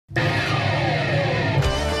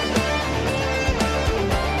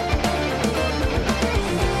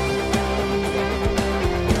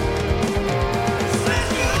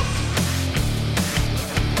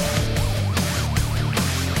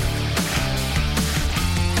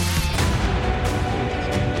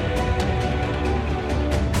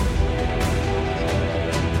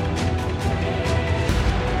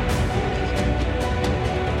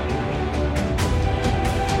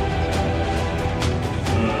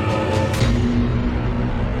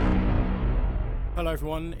Hello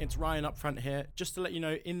everyone, it's Ryan up front here. Just to let you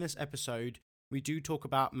know, in this episode, we do talk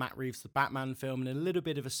about Matt Reeves' The Batman film in a little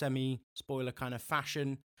bit of a semi-spoiler kind of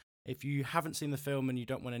fashion. If you haven't seen the film and you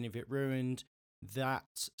don't want any of it ruined, that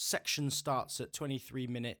section starts at 23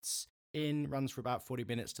 minutes in, runs for about 40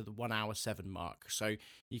 minutes to the 1 hour 7 mark. So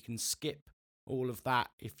you can skip all of that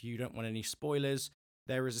if you don't want any spoilers.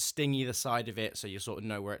 There is a sting either side of it, so you sort of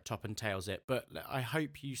know where it top and tails it. But I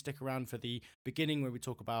hope you stick around for the beginning where we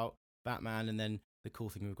talk about Batman and then the cool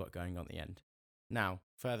thing we've got going on at the end. Now,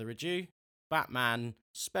 further ado, Batman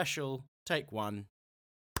Special, Take 1.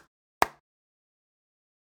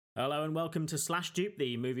 Hello and welcome to Slash Dupe,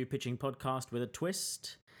 the movie pitching podcast with a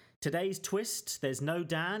twist. Today's twist, there's no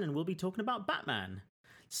Dan, and we'll be talking about Batman.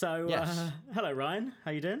 So, Yes. Hello Ryan,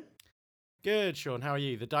 how you doing? Good, Sean, how are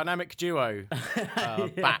you? The dynamic duo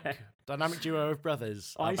back. Dynamic duo of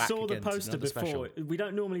brothers. I back saw the again to poster another before. special. We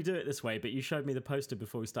don't normally do it this way, but you showed me the poster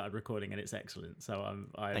before we started recording, and it's excellent. So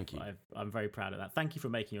Thank you. I'm very proud of that. Thank you for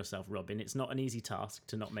making yourself Robin. It's not an easy task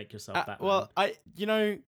to not make yourself Batman. Well,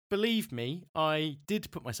 believe me, I did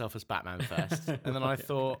put myself as Batman first, and then I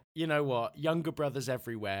thought, you know what, younger brothers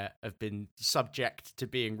everywhere have been subject to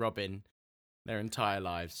being Robin their entire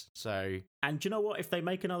lives. And do you know what? If they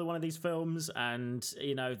make another one of these films and,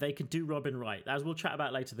 they could do Robin right, as we'll chat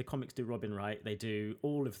about later, the comics do Robin right. They do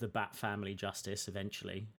all of the Bat family justice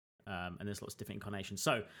eventually. And there's lots of different incarnations.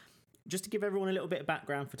 So just to give everyone a little bit of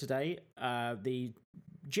background for today, the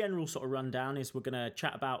general sort of rundown is we're going to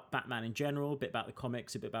chat about Batman in general, a bit about the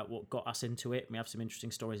comics, a bit about what got us into it. We have some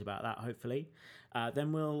interesting stories about that, hopefully.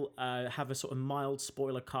 Then we'll have a sort of mild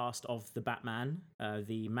spoiler cast of The Batman,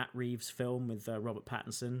 the Matt Reeves film with Robert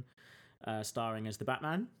Pattinson starring as the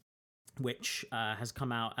Batman, which has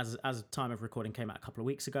come out as time of recording came out a couple of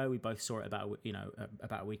weeks ago. We both saw it about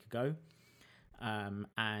a week ago.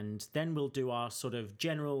 And then we'll do our sort of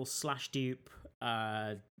general slash dupe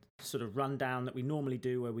sort of rundown that we normally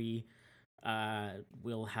do, where we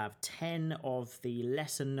will have 10 of the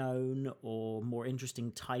lesser known or more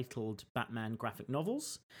interesting titled Batman graphic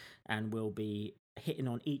novels, and we'll be hitting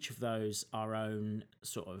on each of those our own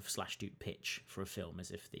sort of slash dupe pitch for a film,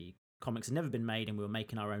 as if the comics had never been made and we were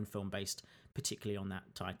making our own film based particularly on that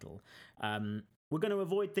title. We're going to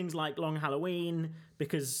avoid things like Long Halloween,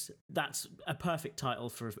 because that's a perfect title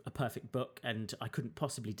for a perfect book, and I couldn't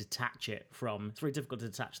possibly detach it from... It's very difficult to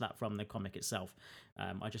detach that from the comic itself.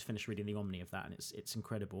 I just finished reading the Omni of that, and it's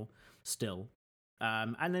incredible still.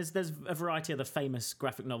 And there's a variety of the famous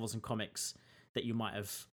graphic novels and comics that you might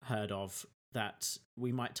have heard of that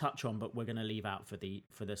we might touch on, but we're going to leave out for the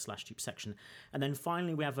slash tube section. And then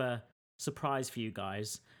finally, we have a surprise for you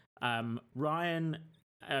guys. Ryan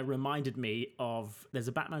reminded me of, there's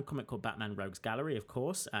a Batman comic called Batman Rogues Gallery, of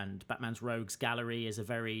course, and Batman's Rogues Gallery is a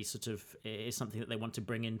very sort of, is something that they want to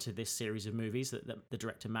bring into this series of movies that the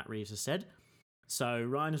director Matt Reeves has said. So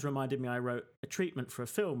Ryan has reminded me I wrote a treatment for a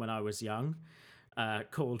film when I was young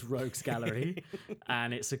called Rogues Gallery,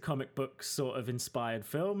 and it's a comic book sort of inspired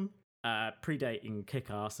film, predating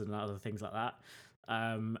Kick-Ass and other things like that.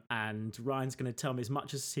 And Ryan's going to tell me as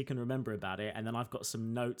much as he can remember about it, and then I've got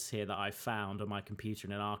some notes here that I found on my computer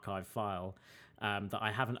in an archive file that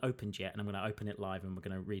I haven't opened yet, and I'm going to open it live, and we're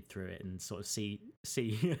going to read through it and sort of see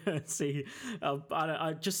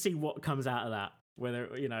I just see what comes out of that. Whether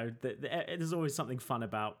there's always something fun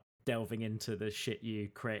about delving into the shit you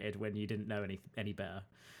created when you didn't know any better.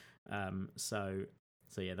 So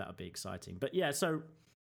yeah, that would be exciting. But yeah, so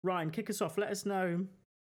Ryan, kick us off. Let us know.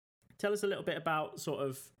 Tell us a little bit about sort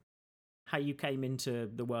of how you came into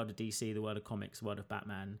the world of DC, the world of comics, the world of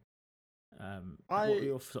Batman. What were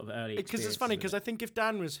your sort of early experiences? Because it's funny, because I think if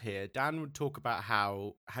Dan was here, Dan would talk about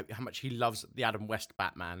how much he loves the Adam West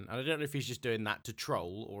Batman. And I don't know if he's just doing that to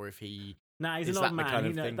troll or if he... Nah, he's an old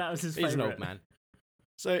man. That was his favourite. He's an old man.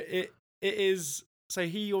 So it is... So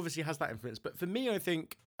he obviously has that influence. But for me, I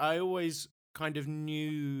think I always kind of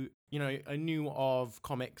knew... I knew of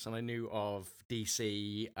comics and I knew of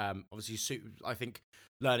DC. Obviously, I think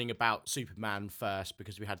learning about Superman first,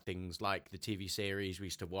 because we had things like the TV series we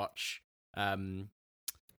used to watch. The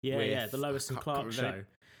Lois and Clark show.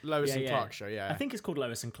 Lois and Clark show, yeah. I think it's called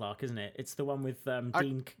Lois and Clark, isn't it? It's the one with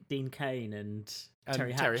Dean Cain and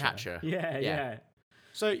Terry Hatcher. Yeah.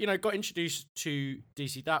 So, got introduced to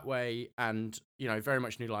DC that way, and, very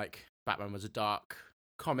much knew, Batman was a dark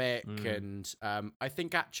comic, and I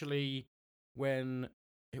think actually when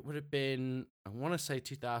it would have been, I want to say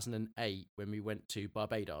 2008, when we went to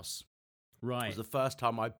Barbados. Right. It was the first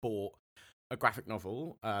time I bought a graphic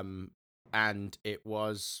novel, and it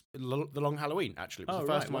was The Long Halloween, actually. It was the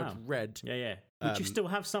first time I'd read. Yeah. Which you still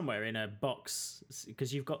have somewhere in a box,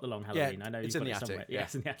 because you've got The Long Halloween. Yeah, I know it's you've in got the it somewhere. attic. Yeah,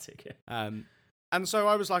 it's in the attic. Yeah. And so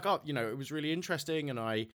I was like, oh, it was really interesting, and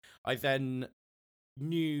I then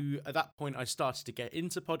knew at that point I started to get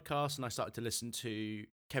into podcasts, and I started to listen to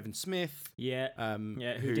Kevin Smith,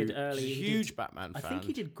 who did early. Huge Batman fan. I think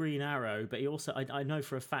he did Green Arrow, but he also I know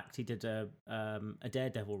for a fact he did a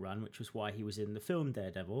Daredevil run, which was why he was in the film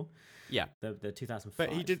Daredevil. Yeah, the 2005.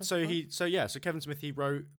 But he did so Kevin Smith, he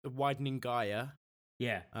wrote The Widening Gaia.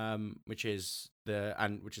 Yeah, which is his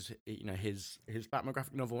Batman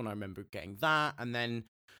graphic novel, and I remember getting that, and then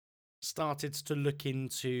started to look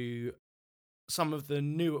into some of the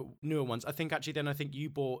newer ones. I think you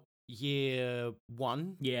bought Year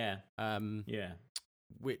One. Yeah.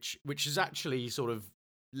 Which is actually sort of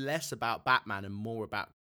less about Batman and more about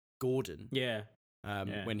Gordon. Yeah.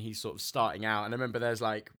 When he's sort of starting out, and I remember there's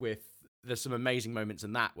some amazing moments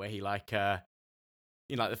in that where he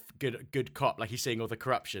the good cop, like he's seeing all the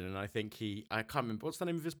corruption, and I can't remember what's the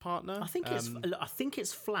name of his partner. I think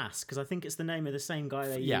it's Flask, because I think it's the name of the same guy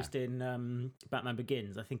they used in Batman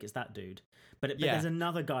Begins. I think it's that dude. But there's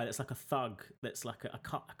another guy that's like a thug, that's like a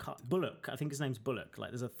cop, Bullock. I think his name's Bullock.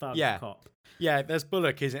 Like there's a thug cop. Yeah, there's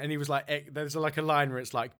Bullock, isn't it? And he was like, there's like a line where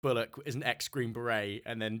it's like, Bullock is an ex-Green Beret,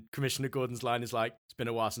 and then Commissioner Gordon's line is like, it's been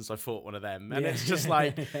a while since I fought one of them. And it's just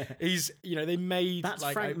like, he's, they made... That's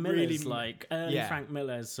like, Frank Miller's, early Frank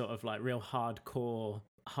Miller's sort of like real hardcore,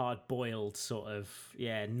 hard-boiled sort of,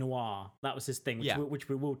 noir. That was his thing, which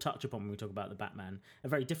we will touch upon when we talk about the Batman. A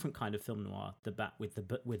very different kind of film noir, with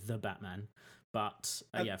the Batman. But,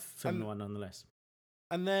 film noir nonetheless.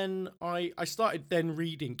 And then I started then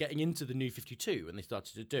getting into the New 52 when they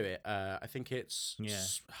started to do it. I think it's...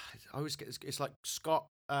 I always get... It's like Scott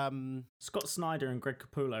Snyder and Greg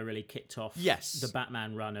Capullo really kicked off the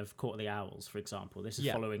Batman run of Court of the Owls, for example. This is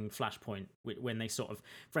following Flashpoint, when they sort of...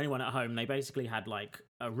 For anyone at home, they basically had like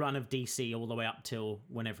a run of DC all the way up till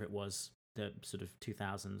whenever it was, the sort of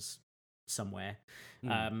 2000s somewhere.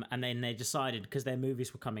 And then they decided, because their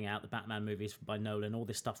movies were coming out, the Batman movies by Nolan, all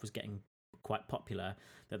this stuff was getting quite popular,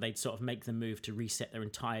 that they'd sort of make the move to reset their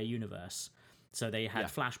entire universe. So they had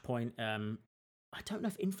Flashpoint. I don't know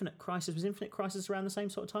if Infinite Crisis around the same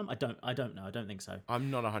sort of time. I don't know. I don't think so. I'm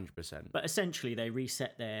not 100%. But essentially, they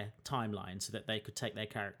reset their timeline so that they could take their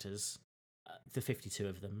characters, the 52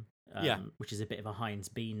 of them, which is a bit of a Heinz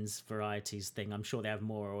Beans varieties thing. I'm sure they have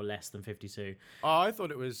more or less than 52. Oh, I thought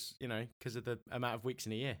it was, because of the amount of weeks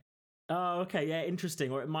in a year. Oh, okay, yeah,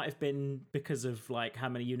 interesting. Or it might have been because of like how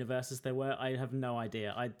many universes there were. I have no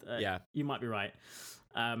idea. You might be right.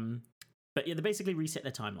 But they basically reset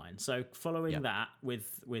their timeline. So following that,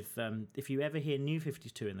 with if you ever hear New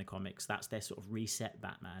 52 in the comics, that's their sort of reset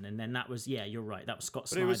Batman. And then that was, you're right, that was Scott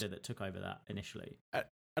Snyder that took over that initially.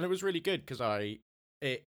 And it was really good because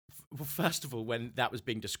first of all, when that was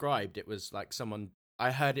being described, it was like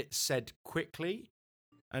I heard it said quickly,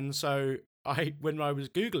 and so when I was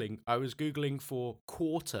Googling for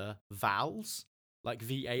quarter vowels, like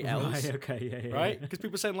VALs. Right, okay, yeah. Right? Because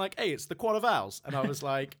people were saying like, hey, it's the quarter vowels. And I was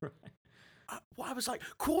like, I was like,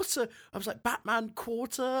 quarter. I was like, Batman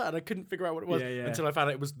quarter. And I couldn't figure out what it was until I found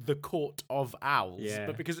out it was the Court of Owls. Yeah,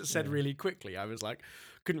 but because it said really quickly, I was like,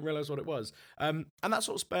 couldn't realize what it was. And that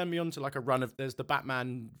sort of spurred me on to like a run of, there's the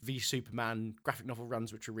Batman v Superman graphic novel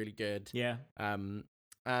runs, which are really good. Yeah. And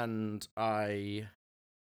and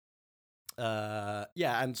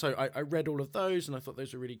so I read all of those, and I thought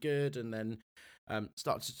those were really good, and then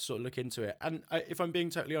started to sort of look into it. And if I'm being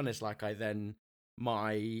totally honest,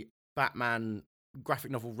 my Batman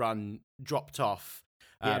graphic novel run dropped off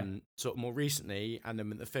sort of more recently, and then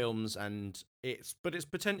with the films, and it's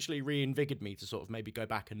potentially reinvigorated me to sort of maybe go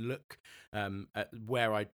back and look at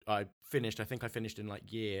where I finished. I think I finished in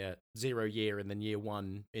like year 0 and then year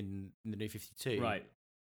 1 in the New 52. Right.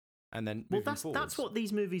 And then that's what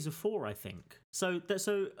these movies are for, I think. So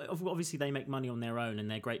obviously they make money on their own, and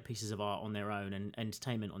they're great pieces of art on their own and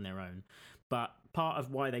entertainment on their own. But part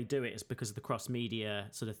of why they do it is because the cross media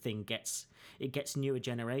sort of thing gets newer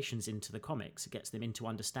generations into the comics. It gets them into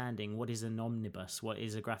understanding what is an omnibus, what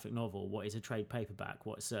is a graphic novel, what is a trade paperback,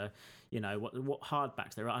 what's what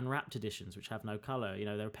hardbacks. There are unwrapped editions which have no color.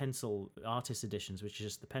 There are pencil artist editions which are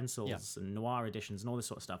just the pencils, and noir editions and all this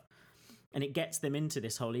sort of stuff. And it gets them into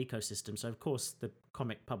this whole ecosystem. So, of course, the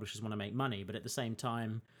comic publishers want to make money, but at the same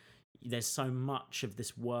time, there's so much of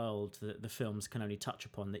this world that the films can only touch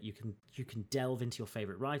upon that you can delve into your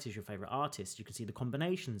favorite writers, your favorite artists. You can see the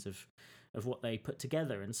combinations of what they put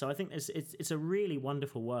together. And so I think it's a really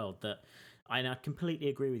wonderful world that I completely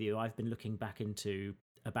agree with you. I've been looking back into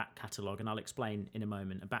a back catalogue, and I'll explain in a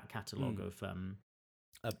moment, a back catalogue of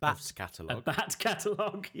A Bat catalogue. A Bat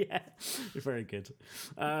catalogue, yeah, very good.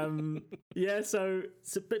 Yeah,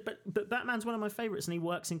 but Batman's one of my favorites, and he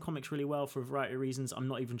works in comics really well for a variety of reasons. I'm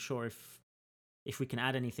not even sure if we can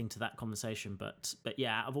add anything to that conversation, but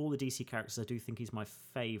yeah, out of all the DC characters, I do think he's my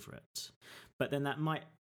favorite. But then that might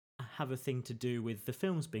have a thing to do with the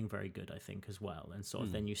films being very good, I think, as well, and sort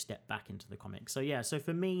of then you step back into the comics. So yeah, so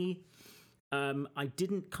for me, I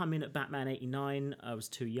didn't come in at Batman 89. I was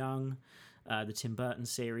too young. The Tim Burton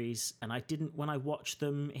series, and I didn't, when I watched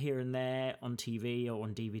them here and there on TV or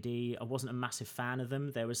on DVD, I wasn't a massive fan of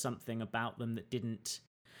them. There was something about them that didn't,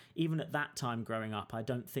 even at that time growing up, I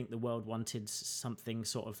don't think the world wanted something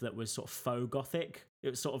sort of that was sort of faux gothic. It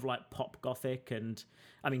was sort of like pop gothic, and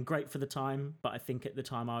I mean, great for the time, but I think at the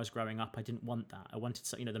time I was growing up, I didn't want that. I wanted,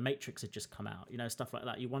 The Matrix had just come out, stuff like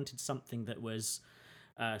that. You wanted something that was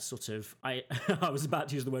sort of, I was about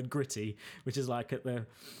to use the word gritty, which is like at the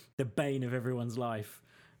bane of everyone's life.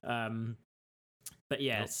 But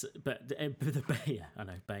yes, yeah, I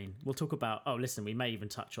know, bane. We'll talk about. Oh, listen, we may even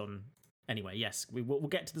touch on. Anyway, yes, we'll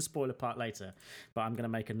get to the spoiler part later, but I'm going to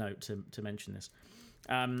make a note to mention this.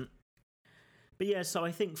 But yeah, so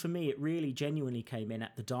I think for me, it really genuinely came in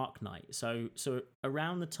at The Dark Knight. So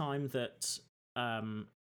around the time that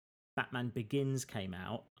Batman Begins came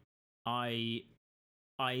out, I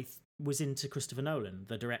was into Christopher Nolan,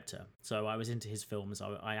 the director. So I was into his films.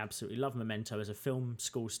 I absolutely love Memento. As a film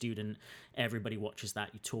school student, everybody watches that.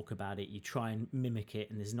 You talk about it. You try and mimic it,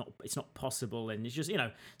 and it's not possible. And it's just,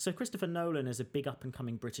 So Christopher Nolan, as a big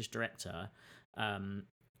up-and-coming British director,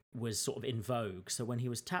 was sort of in vogue. So when he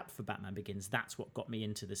was tapped for Batman Begins, that's what got me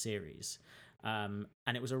into the series. And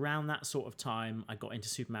it was around that sort of time I got into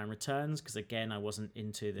Superman Returns, because again, I wasn't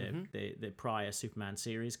into the prior Superman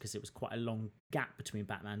series, because it was quite a long gap between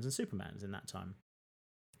Batmans and Supermans in that time.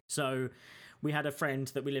 So we had a friend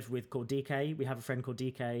that we lived with called DK. We have a friend called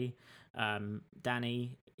DK,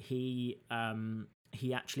 Danny. He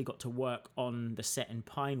actually got to work on the set in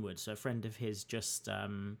Pinewood. So a friend of his just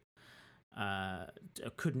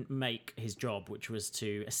couldn't make his job, which was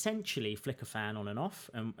to essentially flick a fan on and off,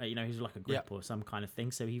 and he was like a grip or some kind of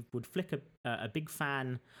thing. So he would flick a big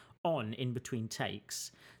fan on in between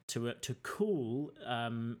takes to cool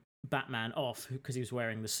Batman off, because he was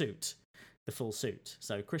wearing the full suit.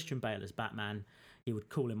 So Christian Bale as Batman, he would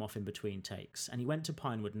cool him off in between takes. And he went to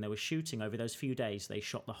Pinewood, and they were shooting over those few days. They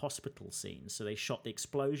shot the hospital scene, so they shot the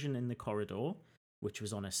explosion in the corridor, which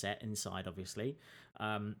was on a set inside, obviously.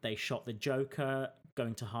 They shot the Joker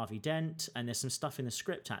going to Harvey Dent, and there's some stuff in the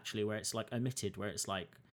script, actually, where it's like omitted, where it's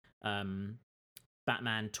like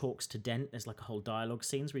Batman talks to Dent. There's like a whole dialogue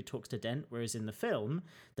scenes where he talks to Dent, whereas in the film,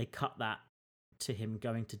 they cut that to him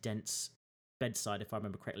going to Dent's bedside, if I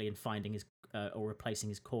remember correctly, and finding his or replacing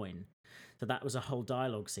his coin. So that was a whole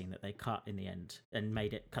dialogue scene that they cut in the end and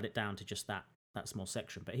cut it down to just that small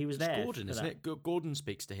section. But he was there. Gordon, isn't it? Gordon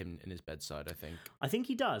speaks to him in his bedside, I think. I think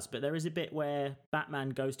he does, but there is a bit where Batman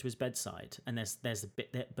goes to his bedside, and there's a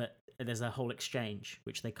bit there, but there's a whole exchange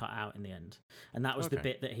which they cut out in the end, and that was the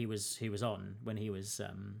bit that he was on when he was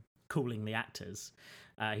cooling the actors.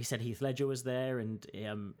 He said Heath Ledger was there, and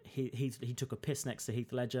he took a piss next to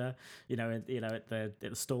Heath Ledger, at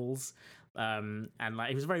the stalls. And like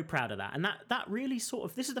he was very proud of that, and that really sort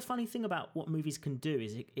of, this is the funny thing about what movies can do,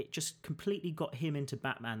 is it just completely got him into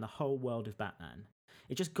Batman, the whole world of Batman.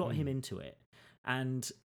 It just got him into it, and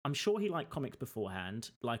I'm sure he liked comics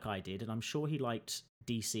beforehand, like I did, and I'm sure he liked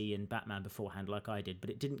DC and Batman beforehand, like I did, but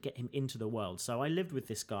it didn't get him into the world. So I lived with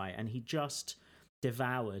this guy, and he just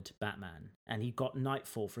devoured Batman, and he got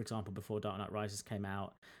Nightfall, for example, before Dark Knight Rises came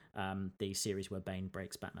out. The series where Bane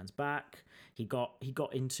breaks Batman's back. He got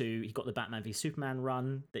the Batman v Superman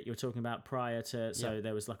run that you were talking about prior to. So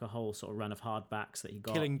there was like a whole sort of run of hardbacks that he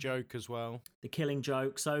got. Killing Joke as well. The Killing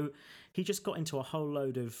Joke. So he just got into a whole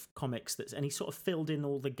load of comics and he sort of filled in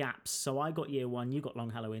all the gaps. So I got Year One, you got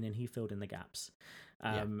Long Halloween, and he filled in the gaps.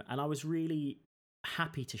 And I was really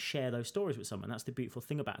happy to share those stories with someone. That's the beautiful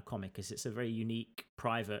thing about a comic, is it's a very unique,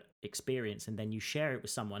 private experience, and then you share it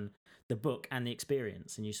with someone, the book and the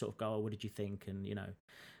experience, and you sort of go, oh, what did you think? And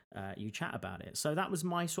you chat about it. So that was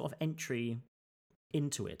my sort of entry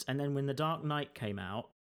into it. And then when The Dark Knight came out,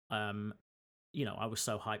 I was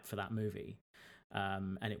so hyped for that movie.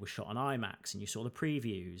 And it was shot on IMAX, and you saw the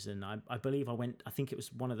previews, and I believe I think it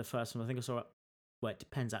was one of the first ones. I think I saw it. Well, it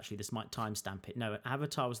depends, actually. This might timestamp it. No,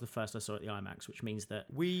 Avatar was the first I saw at the IMAX, which means that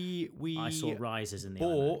I saw Rises in the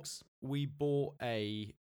IMAX. We bought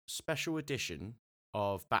a special edition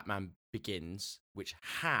of Batman Begins, which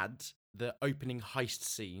had the opening heist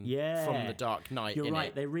scene Yeah. from The Dark Knight. You're in right.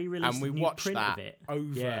 it. They re-released And we a new watched print that of it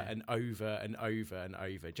over and over and over and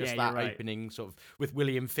over. Just Yeah, that you're right. opening sort of with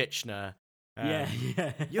William Fitchner. Yeah.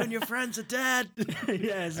 You and your friends are dead.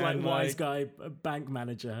 Yeah, it's like And, wise guy, bank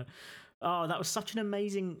manager. Oh, that was such an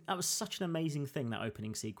amazing thing, that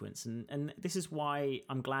opening sequence. And this is why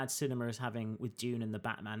I'm glad cinema is having, with Dune and the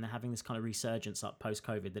Batman, they're having this kind of resurgence up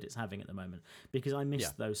post-COVID that it's having at the moment, because I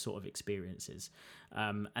missed those sort of experiences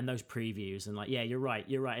and those previews. And like, yeah, you're right.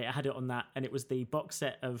 It had it on that, and it was the box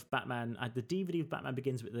set of Batman. I had the DVD of Batman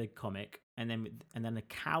Begins with the comic, and then the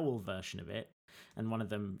cowl version of it. And one of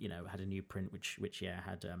them, had a new print, which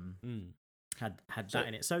had had that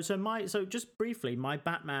in it. So just briefly, my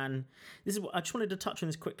Batman. This is what I just wanted to touch on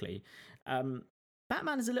this quickly.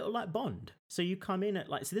 Batman is a little like Bond. So you come in at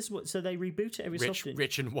so they reboot it every so often.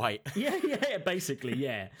 Rich and white. Yeah, basically,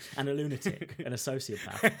 yeah, and a lunatic, and a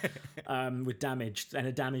sociopath, with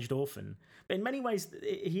a damaged orphan. But in many ways,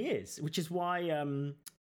 he is, which is why.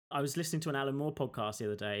 I was listening to an Alan Moore podcast the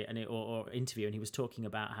other day, or interview, and he was talking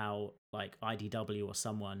about how like IDW or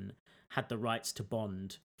someone had the rights to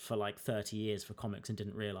Bond for like 30 years for comics and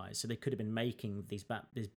didn't realize. So they could have been making these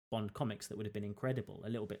Bond comics that would have been incredible, a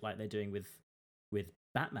little bit like they're doing with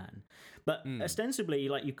Batman. But ostensibly,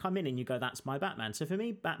 like, you come in and you go, that's my Batman. So for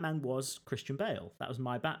me, Batman was Christian Bale. That was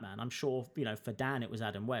my Batman. I'm sure, for Dan, it was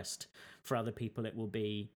Adam West. For other people, it will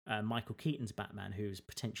be Michael Keaton's Batman, who's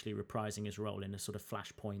potentially reprising his role in a sort of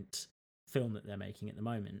Flashpoint film that they're making at the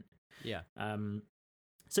moment. Yeah.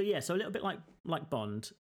 So a little bit like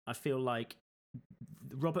Bond, I feel like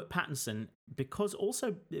Robert Pattinson, because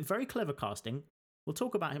also very clever casting. We'll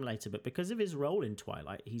talk about him later, but because of his role in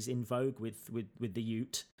Twilight, he's in vogue with the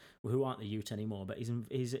Ute, who aren't the Ute anymore, but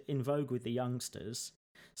he's in vogue with the youngsters.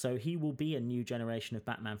 So he will be a new generation of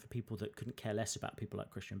Batman for people that couldn't care less about people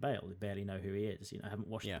like Christian Bale. They barely know who he is. Haven't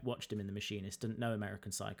watched him in The Machinist, didn't know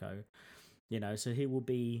American Psycho. So he will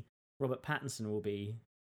be, Robert Pattinson will be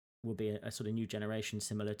a sort of new generation,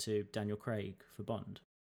 similar to Daniel Craig for Bond.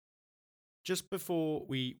 Just before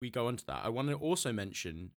we go on to that, I want to also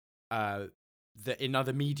mention that in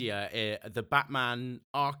other media, the Batman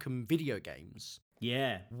Arkham video games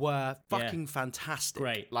were fucking fantastic.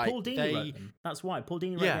 Great. Like, Paul Dini wrote them. That's why. Paul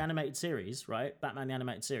Dini wrote the animated series, right? Batman the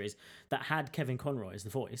animated series that had Kevin Conroy as the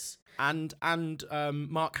voice. And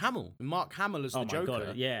Mark Hamill. Mark Hamill as the Joker. Oh my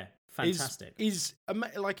God, yeah. Fantastic. Is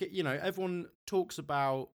like, everyone talks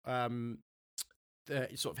about the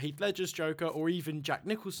sort of Heath Ledger's Joker or even Jack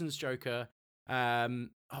Nicholson's Joker.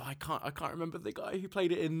 I can't remember the guy who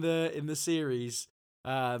played it in the series.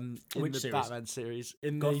 Which series? Batman series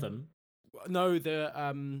in Gotham.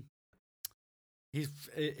 He's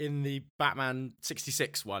in the Batman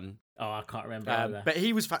 66 one. Oh, I can't remember either. But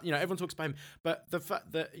he was everyone talks about him. But the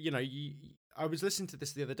fact that I was listening to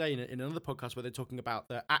this the other day in another podcast where they're talking about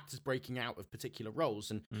the actors breaking out of particular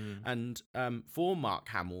roles, and for Mark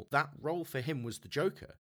Hamill, that role for him was the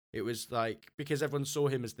Joker. It was like, because everyone saw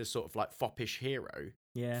him as this sort of like foppish hero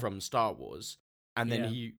from Star Wars, and then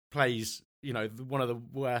he plays, one of the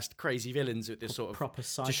worst crazy villains with this sort of proper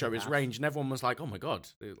psychopath to show his range, and everyone was like, "Oh my God!"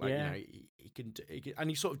 Like, he can, and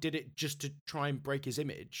he sort of did it just to try and break his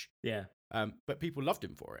image. Yeah. But people loved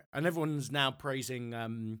him for it, and everyone's now praising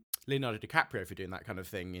Leonardo DiCaprio for doing that kind of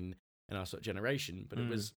thing in our sort of generation, but it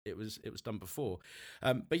was done before.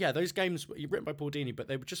 But yeah, those games were written by Paul Dini, but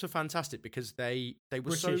they were just so fantastic because they were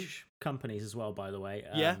British companies as well, by the way.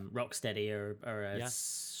 Rocksteady are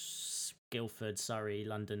Guildford, Surrey,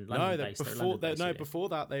 London based. Before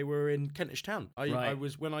that they were in Kentish Town. I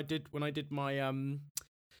was when I did my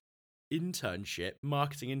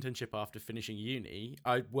marketing internship after finishing uni,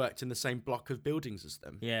 I worked in the same block of buildings as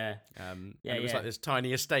them. It was like this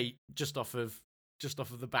tiny estate just off of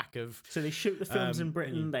the back of. So they shoot the films in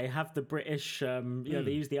Britain. They have the British,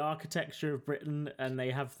 they use the architecture of Britain, and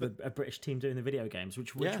they have a British team doing the video games,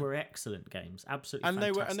 which were excellent games, absolutely. And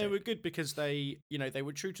fantastic. they were good because they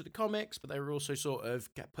were true to the comics, but they were also sort of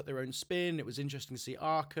put their own spin. It was interesting to see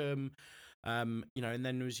Arkham. And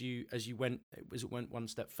then as you went one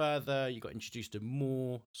step further, you got introduced to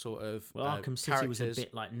more sort of Arkham City characters. was a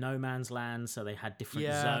bit like No Man's Land, so they had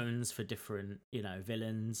different zones for different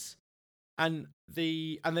villains. And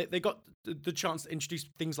they got the chance to introduce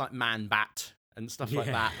things like Man Bat and stuff like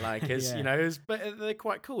that, but they're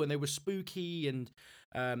quite cool, and they were spooky, and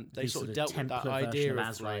they sort of dealt with that idea of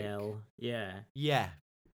Azrael. Yeah,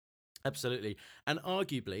 absolutely. And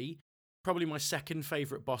arguably, probably my second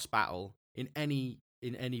favorite boss battle in any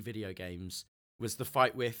video games was the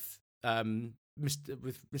fight with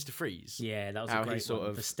Mr. Freeze. Yeah, that was a great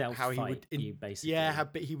one. The stealth fight.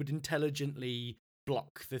 He would intelligently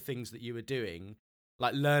block the things that you were doing,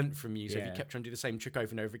 like learned from you. So if you Yeah. kept trying to do the same trick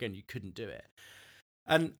over and over again, you couldn't do it.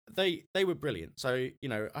 And they were brilliant. So, you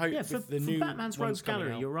know, I hope Yeah, for, with the for new Batman's ones Rogues coming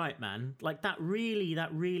Gallery, out- you're right, man. Like that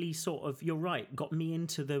really sort of, you're right, got me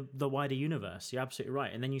into the wider universe. You're absolutely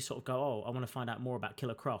right. And then you sort of go, oh, I want to find out more about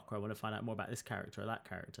Killer Croc, or I want to find out more about this character or that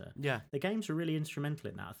character. Yeah. The games are really instrumental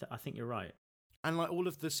in that. I think you're right. And like all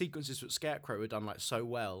of the sequences with Scarecrow are done like so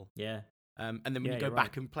well. Yeah. And then when Yeah, you go you're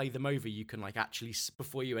back right. and play them over, you can like actually,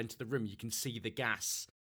 before you enter the room, you can see the gas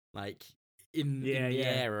like in the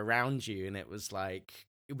air around you. And it was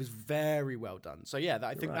very well done. So yeah,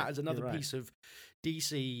 I think right, that is another you're right. piece of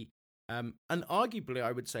DC, and arguably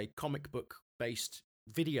I would say comic book based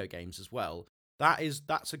video games as well.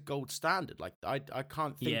 That's a gold standard. Like I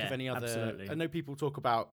can't think of Yeah, any other. absolutely. I know people talk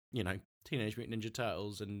about, you know, Teenage Mutant Ninja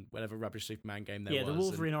Turtles and whatever rubbish Superman game there was. Yeah, the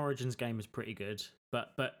Wolverine Origins game was pretty good,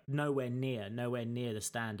 but nowhere near the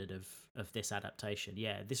standard of this adaptation.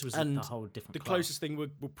 Yeah, this was a whole different. The class. closest thing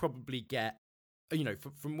we'll probably get, you know,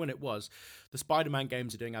 from when it was, the Spider-Man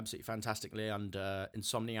games are doing absolutely fantastically under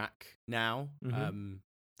Insomniac now. Mm-hmm.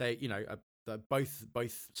 They, you know, both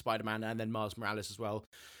Spider-Man and then Miles Morales as well.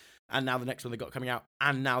 And now the next one they got coming out,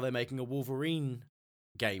 and now they're making a Wolverine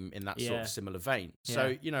game in that sort of similar vein. So,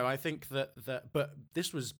 Yeah. you know, I think that but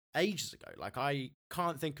this was ages ago. Like I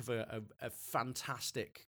can't think of a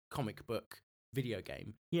fantastic comic book video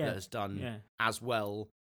game that has done as well.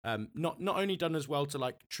 Not only done as well to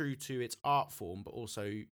like true to its art form, but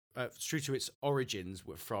also true to its origins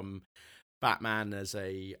from Batman as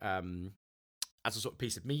a sort of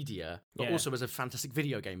piece of media, but also as a fantastic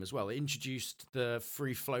video game as well. It introduced the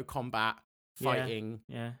free flow combat, fighting,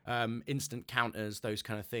 instant counters, those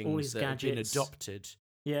kind of things all his that gadgets. have been adopted.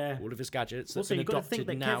 Yeah, all of his gadgets. Also, have you've been got to think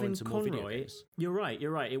adopted that now Kevin into more video Conroy. games. You're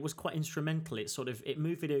right. It was quite instrumental. It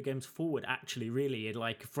moved video games forward. Actually, really,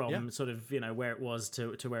 like from sort of, you know, where it was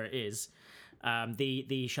to where it is.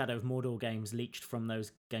 The Shadow of Mordor games leached from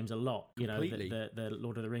those games a lot. You Completely. know, the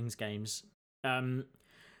Lord of the Rings games. And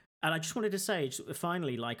I just wanted to say,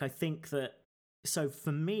 finally, like I think that. So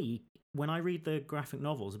for me, when I read the graphic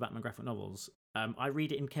novels, the Batman graphic novels, I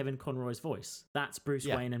read it in Kevin Conroy's voice. That's Bruce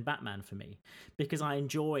Wayne and Batman for me, because I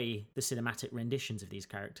enjoy the cinematic renditions of these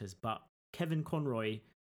characters. But Kevin Conroy,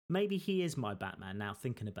 maybe he is my Batman now,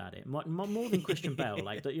 thinking about it. More than Christian Bale.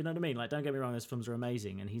 Like, you know what I mean? Like, don't get me wrong, those films are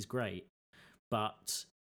amazing and he's great. But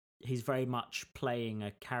he's very much playing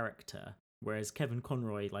a character, whereas Kevin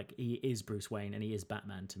Conroy, like, he is Bruce Wayne and he is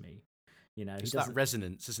Batman to me. You know, it's that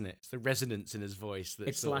resonance, isn't it? It's the resonance in his voice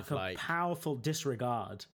that's it's sort like of a powerful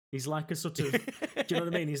disregard. He's like a sort of, do you know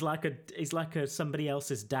what I mean? He's like a somebody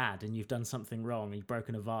else's dad, and you've done something wrong. You've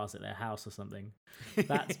broken a vase at their house or something.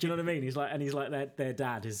 That's, do you know what I mean? He's like their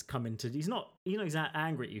dad is coming to. He's not, you know, he's not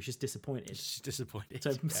angry at you. He's just disappointed. He's disappointed.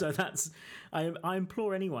 So that's. I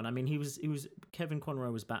implore anyone. I mean, he was Kevin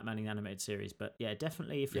Conroy was Batman in the animated series, but yeah,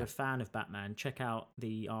 definitely if you're a fan of Batman, check out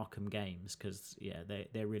the Arkham games because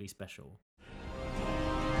they're really special.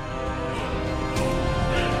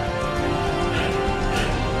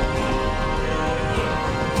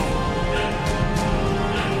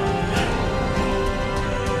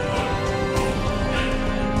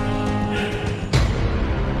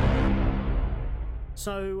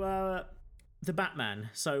 So the Batman.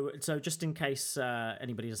 So just in case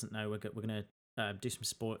anybody doesn't know, we're gonna do some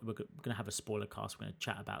spoil. We're gonna have a spoiler cast. We're gonna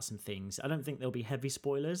chat about some things. I don't think there'll be heavy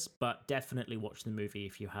spoilers, but definitely watch the movie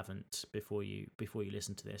if you haven't before you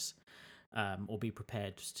listen to this, or be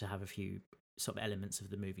prepared to have a few sort of elements of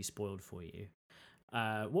the movie spoiled for you.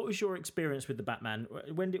 What was your experience with the Batman?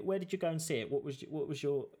 Where did you go and see it? What was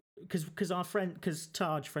your because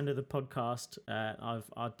Taj, friend of the podcast,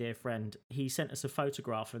 our dear friend, he sent us a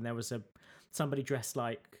photograph and there was somebody dressed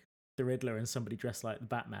like the Riddler and somebody dressed like the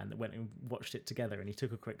Batman that went and watched it together, and he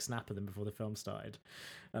took a quick snap of them before the film started,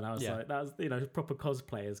 and I was like, that was, you know, proper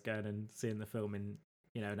cosplayers going and seeing the film in,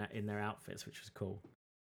 you know, in their outfits, which was cool.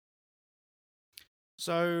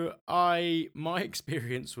 So my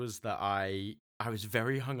experience was that I was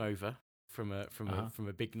very hungover from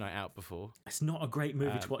a big night out before. It's not a great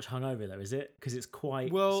movie to watch hungover though, is it? Because it's quite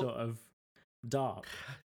sort of dark.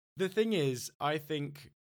 The thing is, I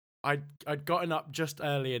think I'd gotten up just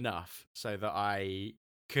early enough so that I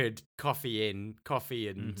could coffee and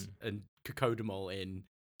cocodamol in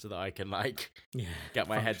so that I can get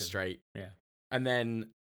my head straight. Yeah. And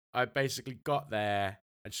then I basically got there.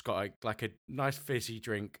 I just got a nice fizzy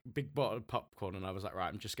drink, big bottle of popcorn, and I was like, right,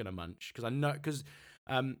 I'm just gonna munch because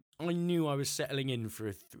I knew I was settling in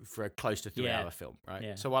for a close to 3-hour film, right?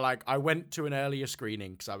 Yeah. So I went to an earlier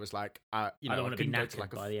screening because I was like, I don't want to be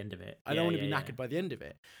knackered by the end of it. I don't want to be knackered by the end of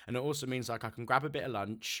it, and it also means like I can grab a bit of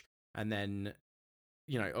lunch and then,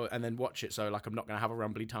 and then watch it. So like I'm not going to have a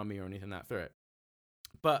rumbly tummy or anything that through it.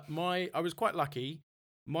 But I was quite lucky.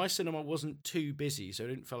 My cinema wasn't too busy, so I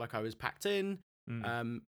didn't feel like I was packed in.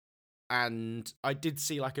 And I did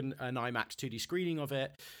see like an IMAX 2D screening of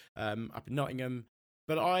it up in Nottingham.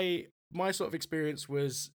 But my sort of experience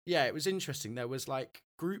was, it was interesting. There was like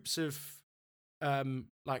groups of,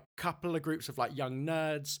 like couple of groups of like young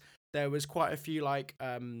nerds. There was quite a few like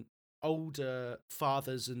older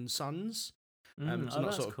fathers and sons. So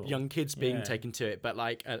not sort of cool. young kids being taken to it, but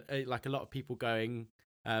like a lot of people going.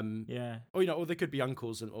 Or they could be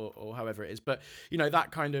uncles or however it is. But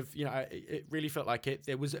that kind of it really felt like it.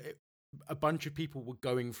 There was a bunch of people were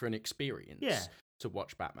going for an experience to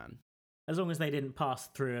watch Batman. As long as they didn't pass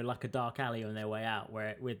through like a dark alley on their way out,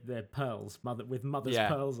 with their pearls, mother's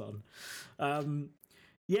pearls on.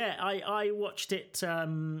 I watched it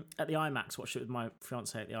at the IMAX. Watched it with my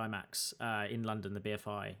fiance at the IMAX in London, the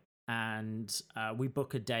BFI, and we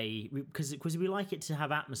book a day because we like it to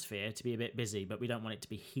have atmosphere, to be a bit busy, but we don't want it to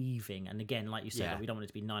be heaving. And again, like you said, we don't want it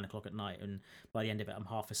to be 9 o'clock at night, and by the end of it, I'm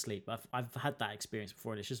half asleep. I've had that experience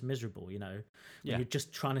before, and it's just miserable, when you're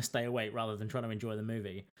just trying to stay awake rather than trying to enjoy the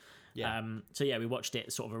movie. We watched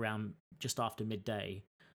it sort of around just after midday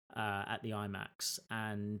at the IMAX,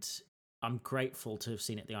 and I'm grateful to have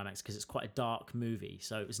seen it at the IMAX because it's quite a dark movie,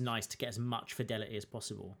 so it was nice to get as much fidelity as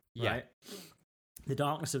possible. Right? The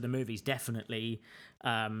darkness of the movie is definitely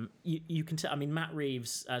you can tell. I mean, Matt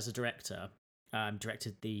Reeves as a director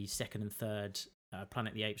directed the second and third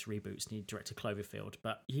Planet of the Apes reboots, and he directed Cloverfield.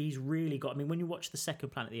 But he's really got. I mean, when you watch the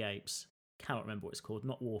second Planet of the Apes, cannot remember what it's called.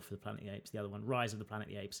 Not War for the Planet of the Apes, the other one, Rise of the Planet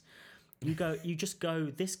of the Apes. You just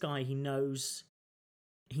go. This guy, he knows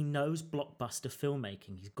blockbuster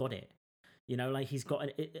filmmaking. He's got it. Like he's got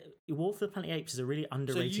War for the Planet of the Apes is a really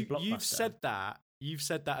underrated blockbuster. You've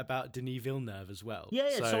said that about Denis Villeneuve as well. Yeah.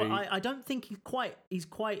 So I don't think he's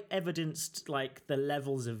quite evidenced like the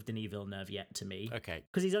levels of Denis Villeneuve yet to me. Okay.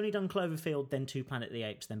 Because he's only done Cloverfield, then 2 Planet of the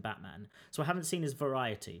Apes, then Batman. So I haven't seen his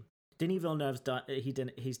variety. Denis Villeneuve's done.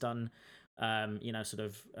 He's done. Sort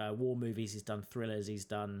of war movies. He's done thrillers. He's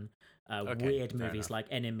done weird movies like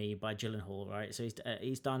Enemy by Gyllenhaal. Right. So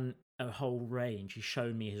he's done a whole range. He's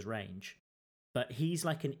shown me his range. But he's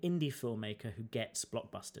like an indie filmmaker who gets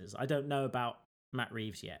blockbusters. I don't know about Matt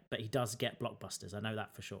Reeves yet, but he does get blockbusters. I know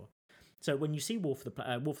that for sure. So when you see War for the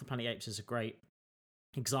Planet of the Apes is a great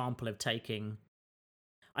example of taking.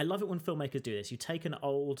 I love it when filmmakers do this. You take an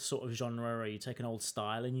old sort of genre or you take an old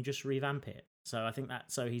style and you just revamp it. So I think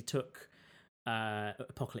so he took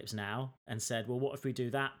Apocalypse Now and said, well, what if we do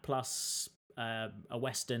that plus a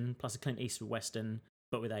Western, plus a Clint Eastwood Western,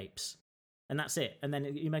 but with apes? And that's it. And then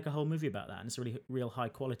you make a whole movie about that, and it's really real high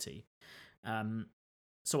quality.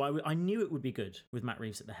 So I knew it would be good with Matt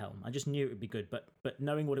Reeves at the helm. I just knew it would be good, but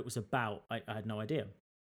knowing what it was about, I had no idea.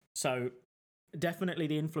 So definitely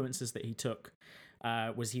the influences that he took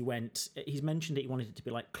was he's mentioned that he wanted it to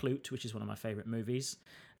be like Klute, which is one of my favourite movies.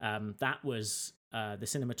 That was the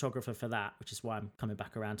cinematographer for that, which is why I'm coming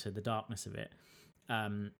back around to the darkness of it,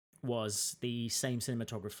 was the same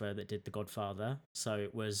cinematographer that did The Godfather. So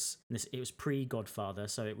it was pre-Godfather,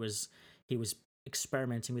 so he was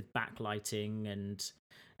experimenting with backlighting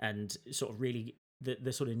and sort of really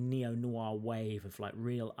the sort of neo-noir wave of like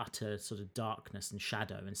real utter sort of darkness and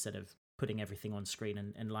shadow instead of putting everything on screen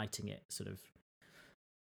and lighting it sort of.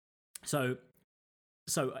 So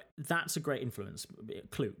that's a great influence,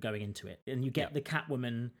 Klute, going into it. And you get the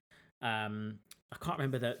Catwoman, I can't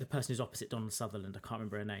remember the person who's opposite Donald Sutherland, I can't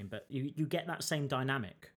remember her name, but you get that same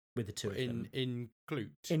dynamic with the two of them. In Klute?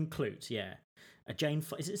 In Klute, yeah.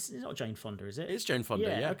 It's not Jane Fonda, is it? It's Jane Fonda,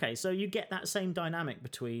 yeah. Okay, so you get that same dynamic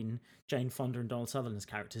between Jane Fonda and Donald Sutherland's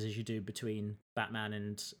characters as you do between Batman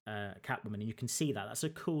and Catwoman, and you can see that. That's a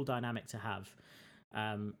cool dynamic to have.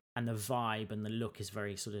 And the vibe and the look is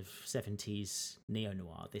very sort of 70s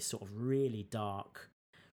neo-noir, this sort of really dark,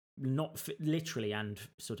 not literally and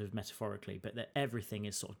sort of metaphorically, but that everything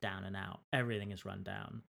is sort of down and out. Everything is run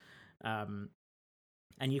down.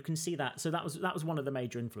 And you can see that. So that was one of the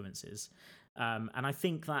major influences. And I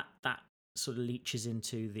think that sort of leaches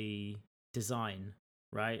into the design,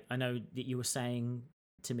 right? I know that you were saying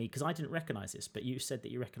to me, because I didn't recognize this, but you said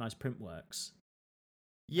that you recognized Printworks.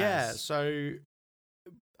 Yeah, so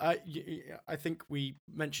I think we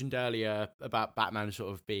mentioned earlier about Batman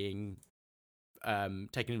sort of being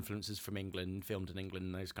taking influences from England, filmed in England,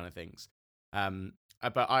 and those kind of things.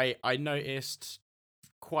 But I noticed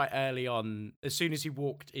quite early on, as soon as he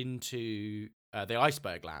walked into the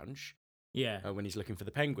Iceberg Lounge, when he's looking for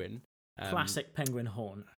the Penguin, classic Penguin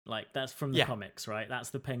horn, like that's from the comics, right? That's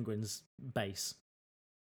the Penguin's base.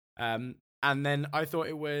 And then I thought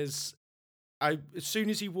it was as soon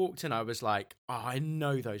as he walked in, I was like, oh, I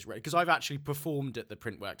know those because I've actually performed at the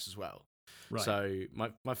Printworks as well. Right. So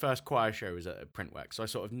my first choir show was at Printworks, so I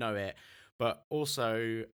sort of know it. But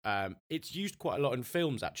also, it's used quite a lot in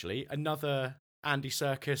films. Actually, another Andy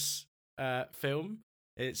Serkis film.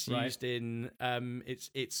 It's used in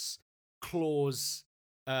it's Claw's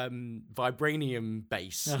vibranium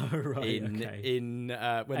bass in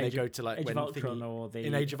when Age they go to like Age when of Ultron or the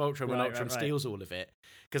in Age of Ultron when Ultron right. steals all of it,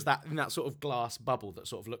 because that in that sort of glass bubble that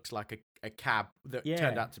sort of looks like a cab that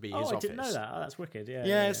turned out to be his office. I didn't know that. Oh, that's wicked.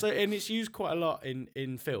 Yeah. So and it's used quite a lot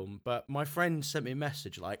in film. But my friend sent me a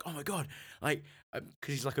message like, oh my god, like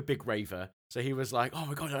because he's like a big raver. So he was like, oh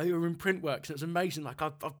my god, you were in Printworks. It was amazing. Like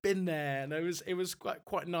I've been there, and it was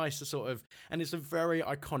quite nice to sort of, and it's a very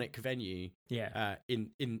iconic venue. Yeah.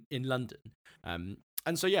 In London.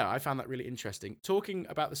 And so I found that really interesting. Talking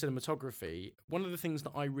about the cinematography, one of the things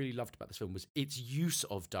that I really loved about this film was its use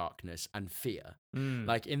of darkness and fear.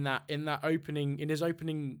 Like in his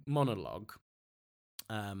opening monologue,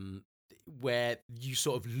 where you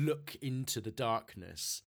sort of look into the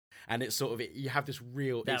darkness. And it's sort of you have this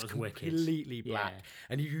real. It's completely black,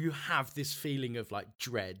 and you have this feeling of like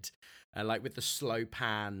dread, like with the slow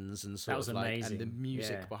pans and sort of like and the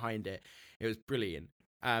music behind it. It was brilliant.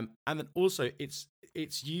 And then also its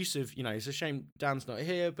use of it's a shame Dan's not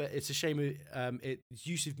here, but it's a shame its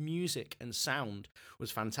use of music and sound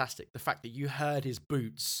was fantastic. The fact that you heard his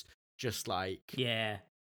boots just like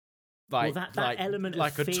that element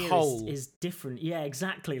like of a fear toll is different. Yeah,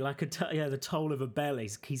 exactly. Like the toll of a bell.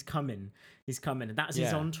 He's coming. And that's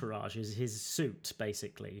his entourage, is his suit,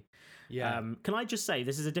 basically. Yeah. Can I just say,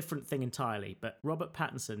 this is a different thing entirely, but Robert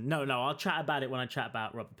Pattinson... No, I'll chat about it when I chat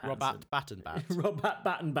about Robert Pattinson. Robert Battenbat. Robert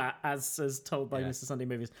Battenbat, as told by Mr. Sunday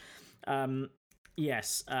Movies.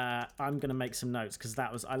 Yes, I'm going to make some notes, because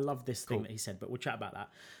I love this thing that he said, but we'll chat about that.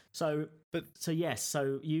 So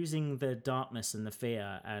using the darkness and the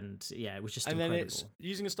fear, and it was just incredible. And then it's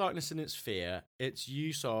using its darkness and its fear, its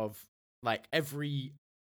use of, like, every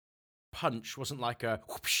punch wasn't like a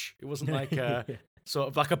whoosh, it wasn't like a sort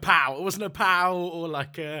of like a pow. It wasn't a pow or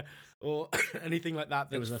like a or anything like that.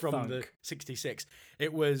 That was from thunk. The 66.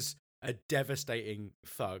 It was a devastating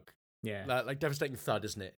thug. Yeah, like devastating thud,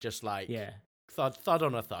 isn't it? Just like thud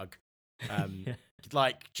on a thug.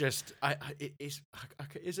 Like just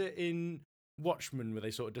is it in Watchmen where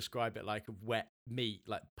they sort of describe it like wet meat,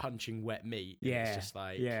 like punching wet meat? Yeah, it's just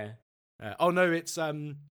like oh no, it's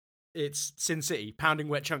Sin City, pounding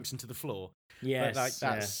wet chunks into the floor. Yes, like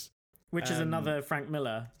that's which is another Frank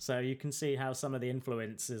Miller. So you can see how some of the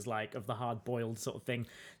influences, like of the hard-boiled sort of thing,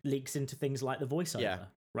 leaks into things like the voiceover,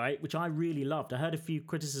 right? Which I really loved. I heard a few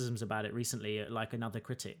criticisms about it recently, like in other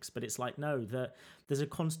critics, but it's like no, there's a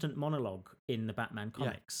constant monologue in the Batman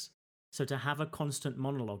comics. So to have a constant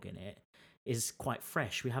monologue in it is quite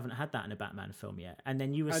fresh. We haven't had that in a Batman film yet. And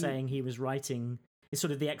then you were saying he was writing. It's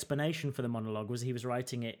sort of the explanation for the monologue was he was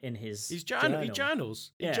writing it in his journal. He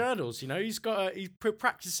journals. He journals. He's got he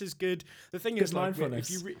practices good. The thing is, mindfulness.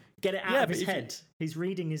 If you get it out of his head, he's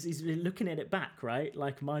reading. He's looking at it back, right?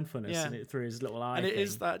 Like mindfulness, and it through his little eye. And it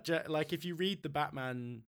is that like if you read the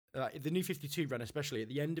Batman, the New 52 run, especially at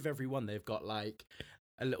the end of every one, they've got like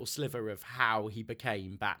a little sliver of how he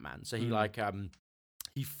became Batman. So he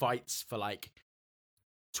he fights for like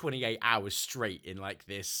 28 hours straight in like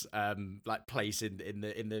this like place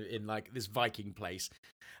in like this Viking place,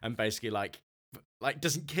 and basically like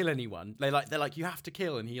doesn't kill anyone. They're like you have to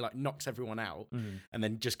kill, and he like knocks everyone out and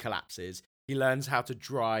then just collapses. He learns how to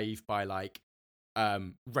drive by like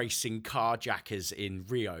racing carjackers in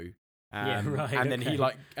Rio. And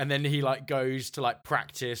then he goes to like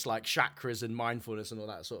practice like chakras and mindfulness and all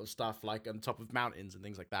that sort of stuff, like on top of mountains and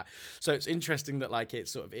things like that. So it's interesting that like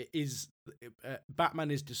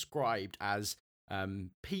Batman is described as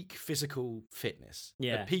peak physical fitness,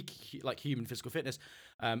 peak like human physical fitness.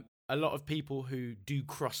 A lot of people who do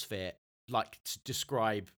CrossFit like to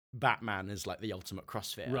describe Batman as like the ultimate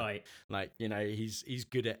CrossFitter, right? Like he's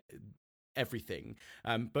good at everything,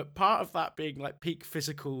 but part of that being like peak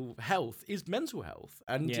physical health is mental health,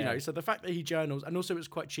 and so the fact that he journals, and also it was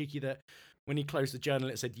quite cheeky that when he closed the journal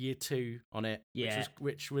it said year 2 on it,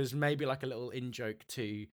 which was maybe like a little in joke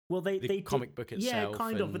to the comic book itself.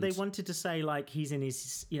 Kind of, but they wanted to say like he's in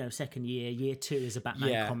his second year 2 is a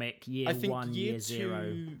Batman comic, year 1, year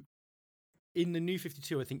 0. In the New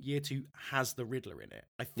 52, I think year 2 has the Riddler in it.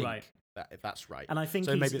 I think that if that's right, and I think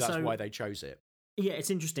so maybe that's why they chose it. Yeah, it's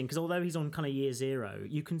interesting because although he's on kind of year 0,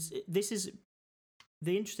 you can. This is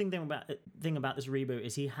the interesting thing about this reboot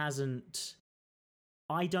is he hasn't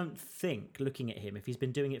I don't think, looking at him, if he's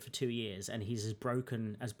been doing it for 2 years and he's as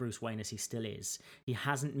broken as Bruce Wayne as he still is, he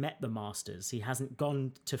hasn't met the Masters. He hasn't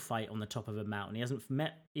gone to fight on the top of a mountain. He hasn't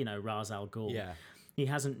met, Ra's al Ghul. Yeah. He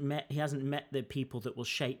hasn't met the people that will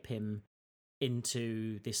shape him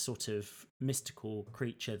into this sort of mystical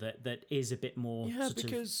creature that is a bit more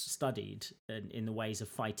of studied in the ways of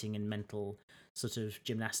fighting and mental sort of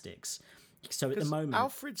gymnastics. So at the moment,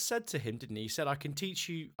 Alfred said to him, didn't he? He said, "I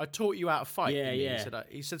taught you how to fight." Yeah, yeah.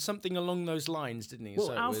 He said something along those lines, didn't he? Well,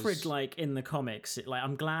 so Alfred, like in the comics,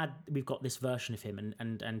 I'm glad we've got this version of him,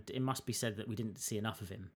 and it must be said that we didn't see enough of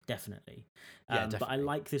him, definitely. Definitely. But I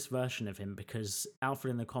like this version of him because Alfred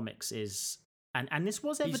in the comics is, and this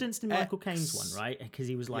was evidenced in Michael Caine's one, right? Because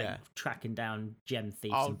he was tracking down gem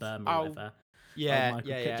thieves in Burma or whatever. Yeah, Do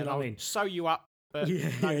you know what I mean? Sew you up.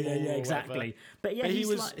 Exactly. But yeah,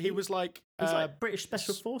 he was like British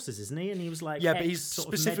Special Forces, isn't he? And he was like, but he's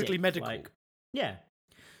specifically medical.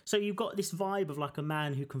 So you've got this vibe of like a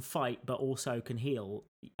man who can fight but also can heal,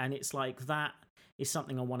 and it's like that is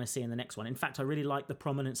something I want to see in the next one. In fact, I really like the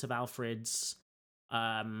prominence of Alfred's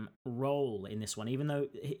role in this one, even though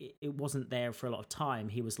it wasn't there for a lot of time.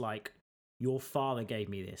 He was like, your father gave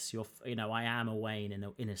me this. I am a Wayne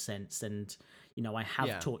in a sense, and I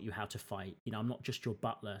have taught you how to fight. I'm not just your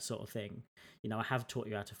butler, sort of thing. I have taught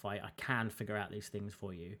you how to fight. I can figure out these things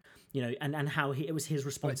for you. And how it was his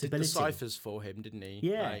responsibility. Did the ciphers for him, didn't he?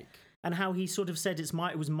 Yeah, and how he sort of said it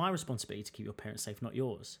was my responsibility to keep your parents safe, not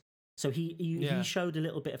yours. So he showed a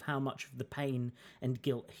little bit of how much of the pain and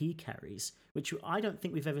guilt he carries, which I don't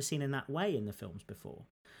think we've ever seen in that way in the films before.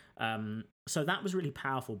 So that was really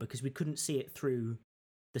powerful because we couldn't see it through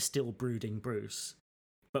the still brooding Bruce,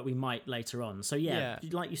 but we might later on. So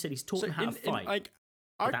like you said, he's taught him how to fight.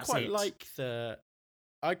 I quite like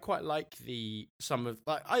the some of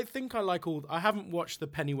like I think I like all. I haven't watched the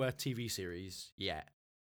Pennyworth TV series yet,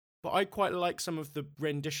 but I quite like some of the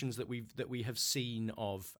renditions that we have seen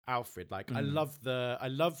of Alfred. Like I loved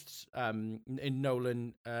in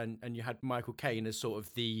Nolan and you had Michael Caine as sort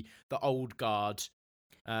of the old guard.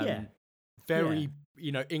 Very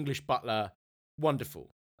English butler, wonderful.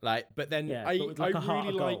 But then I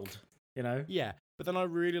really like but then I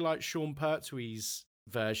really like Sean Pertwee's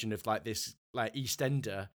version of like this like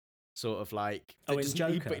EastEnder sort of like in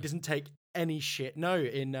Joker, but he doesn't take any shit. No,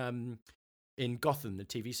 in Gotham, the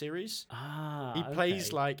TV series, he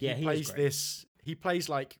plays he plays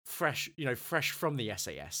like fresh from the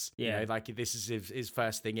SAS. Like this is his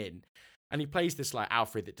first thing in. And he plays this like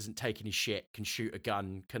Alfred that doesn't take any shit, can shoot a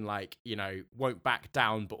gun, can won't back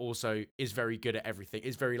down, but also is very good at everything.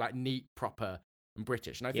 Is very like neat, proper, and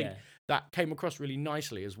British. And I think that came across really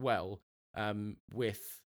nicely as well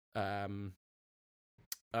with I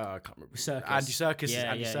can't remember Andy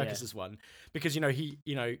Serkis's one, because you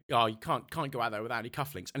can't go out there without any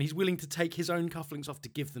cufflinks, and he's willing to take his own cufflinks off to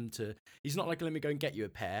give them to. He's not like, let me go and get you a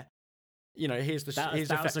pair. Here's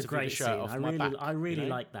that was a great scene. I really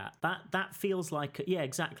like that. That feels like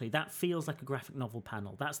exactly. That feels like a graphic novel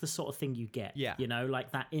panel. That's the sort of thing you get. Yeah.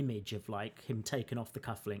 Like that image of like him taking off the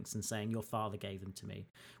cufflinks and saying, "Your father gave them to me,"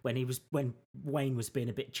 when Wayne was being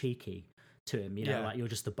a bit cheeky to him. Like, you're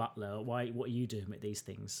just the butler. What are you doing with these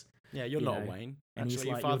things? Yeah, you're not Wayne. And he's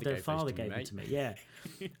like, "Your father gave them to me." Yeah,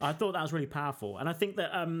 I thought that was really powerful, and I think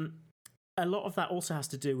that a lot of that also has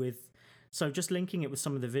to do with. So just linking it with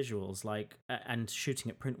some of the visuals, like and shooting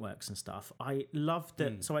at Printworks and stuff, I loved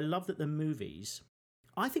that. So I love that the movies.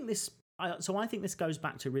 I think this goes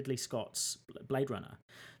back to Ridley Scott's Blade Runner.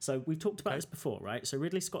 So we've talked about this before, right? So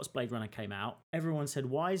Ridley Scott's Blade Runner came out. Everyone said,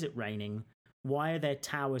 "Why is it raining? Why are there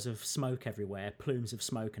towers of smoke everywhere, plumes of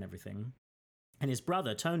smoke and everything?" And his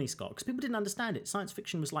brother Tony Scott, because people didn't understand it. Science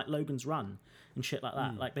fiction was like Logan's Run and shit like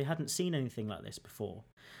that. Like they hadn't seen anything like this before.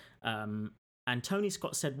 And Tony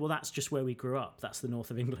Scott said, "Well, that's just where we grew up. That's the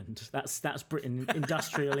north of England. That's Britain,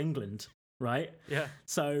 industrial England, right?" Yeah.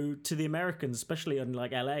 So to the Americans, especially in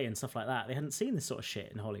like LA and stuff like that, they hadn't seen this sort of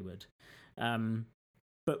shit in Hollywood.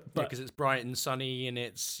 But because it's bright and sunny and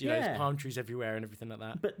it's there's palm trees everywhere and everything like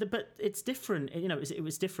that. But it's different. It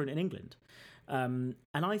was different in England. And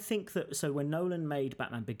I think that when Nolan made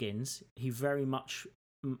Batman Begins, he very much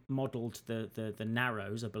modelled the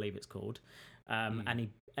Narrows, I believe it's called.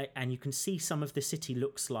 And you can see some of the city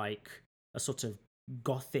looks like a sort of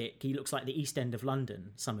gothic. He looks like the East End of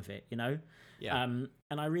London. Some of it, Yeah. And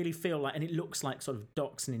I really feel like, and it looks like sort of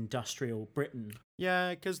docks and industrial Britain.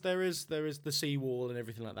 Yeah, because there is the seawall and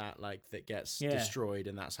everything like that, like that gets destroyed,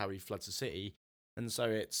 and that's how he floods the city. And so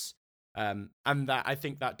it's and that I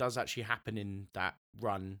think that does actually happen in that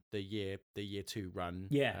run, the year 2 run.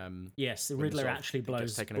 Yeah. Yes, the Riddler actually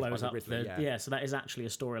blows up. So that is actually a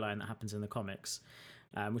storyline that happens in the comics.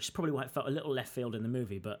 which is probably why it felt a little left field in the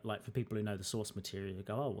movie. But like for people who know the source material, you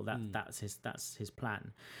go, oh well, that's his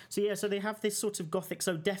plan. So yeah, so they have this sort of gothic.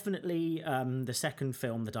 So definitely, the second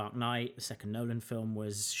film, The Dark Knight, the second Nolan film,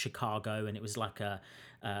 was Chicago, and it was like a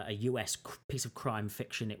US piece of crime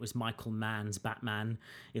fiction. It was Michael Mann's Batman,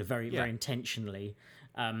 very intentionally.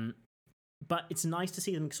 But it's nice to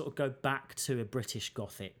see them sort of go back to a British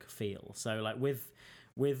Gothic feel. So like with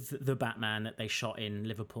the Batman that they shot in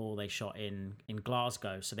Liverpool, they shot in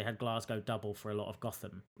Glasgow. So they had Glasgow double for a lot of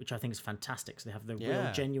Gotham, which I think is fantastic. So they have the real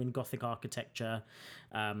genuine Gothic architecture.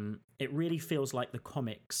 It really feels like the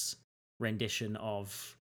comics rendition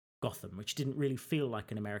of Gotham, which didn't really feel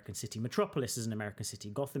like an American city. Metropolis is an American city.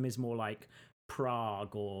 Gotham is more like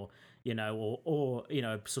Prague or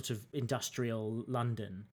sort of industrial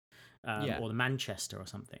London. Or the Manchester or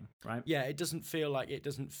something, right? Yeah, it doesn't feel like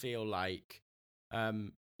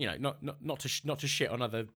not to shit on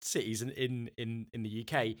other cities in the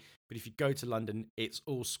UK, but if you go to London, it's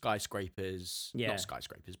all skyscrapers, not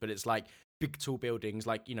skyscrapers, but it's like big tall buildings.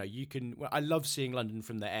 Like, you can. Well, I love seeing London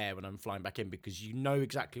from the air when I'm flying back in because you know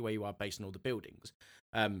exactly where you are based on all the buildings.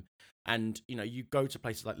 And you go to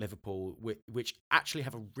places like Liverpool, which actually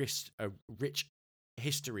have a rich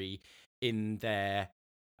history in their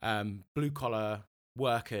blue collar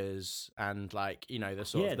workers and the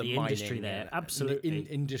sort of the mining industry there, absolutely,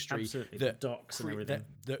 industry absolutely. that docks and everything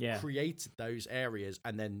that created those areas,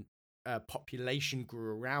 and then population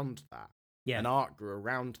grew around that, yeah, and art grew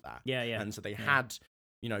around that, yeah, and so they had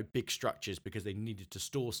big structures because they needed to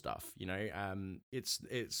store stuff. It's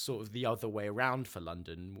sort of the other way around for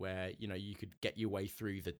London, where you could get your way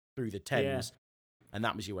through the Thames, and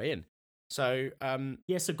that was your way in. So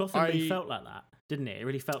so Gotham really felt like that, didn't it? It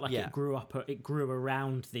really felt like it grew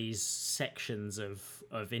around these sections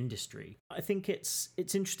of industry. I think it's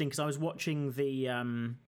interesting because I was watching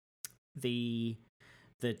the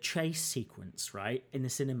chase sequence, right, in the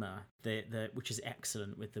cinema, which is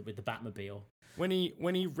excellent with the Batmobile. When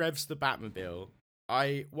he revs the Batmobile,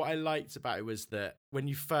 what I liked about it was that when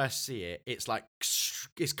you first see it, it's like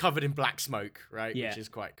it's covered in black smoke, right? Yeah. Which is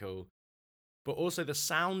quite cool. But also the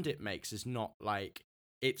sound it makes is not like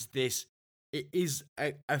it is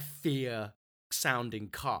a fear sounding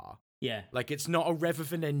car. Yeah. Like it's not a rev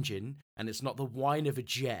of an engine and it's not the whine of a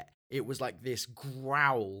jet. It was like this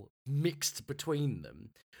growl mixed between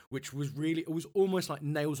them, which was it was almost like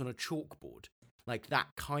nails on a chalkboard, like that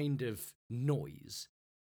kind of noise.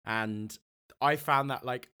 And I found that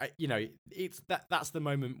it's that's the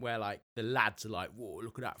moment where like the lads are like, whoa,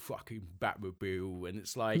 look at that fucking Batmobile, and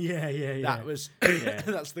it's like that was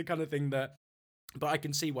that's the kind of thing that. But I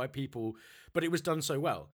can see why but it was done so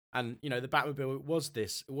well, and the Batmobile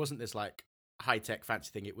it wasn't this like high tech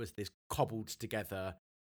fancy thing. It was this cobbled together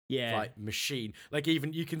like machine. Like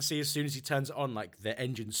even you can see as soon as he turns it on, like the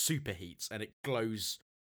engine superheats and it glows.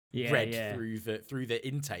 Red through the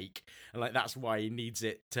intake, and like that's why he needs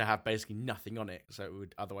it to have basically nothing on it, so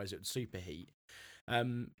otherwise it would superheat.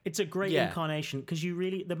 It's a great incarnation because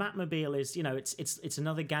the Batmobile is it's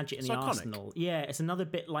another gadget in the iconic arsenal. Yeah, it's another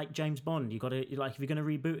bit like James Bond. You got to if you're going to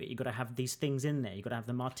reboot it, you got to have these things in there. You got to have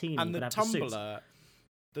the martini and the tumbler.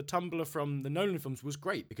 The tumbler from the Nolan films was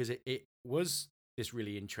great because it was this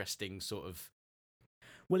really interesting sort of.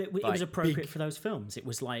 Well, it was appropriate for those films. It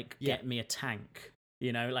was like get me a tank.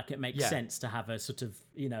 Like it makes sense to have a sort of,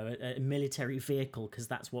 a military vehicle because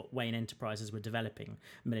that's what Wayne Enterprises were developing,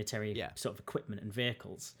 military sort of equipment and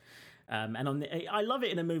vehicles. And I love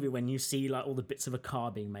it in a movie when you see like all the bits of a car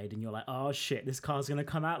being made and you're like, oh shit, this car's going to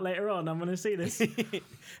come out later on. I'm going to see this.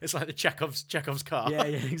 It's like the Chekhov's car. Yeah,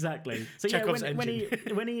 exactly. So Chekhov's when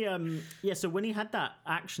he had that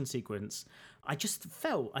action sequence, I just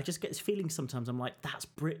get this feeling sometimes. I'm like, that's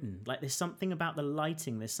Britain. Like, there's something about the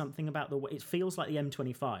lighting. There's something about the way it feels like the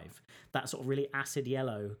M25. That sort of really acid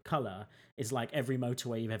yellow color is like every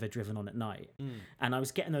motorway you've ever driven on at night. And I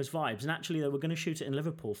was getting those vibes. And actually, they were going to shoot it in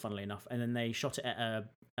Liverpool, funnily enough, and then they shot it at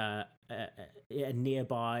a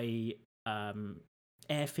nearby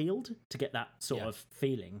airfield to get that sort of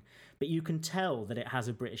feeling. But you can tell that it has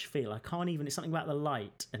a British feel. It's something about the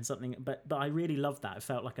light and something, but I really loved that. It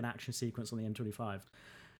felt like an action sequence on the M25.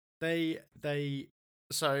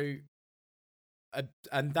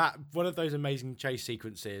 And that one of those amazing chase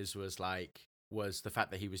sequences was the fact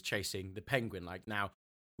that he was chasing the Penguin. Like, now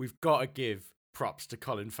we've got to give props to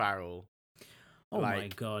Colin Farrell. Oh my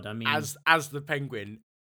God. I mean, as the Penguin,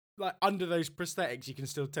 like under those prosthetics, you can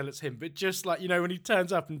still tell it's him. But just like, when he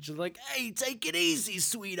turns up and just like, hey, take it easy,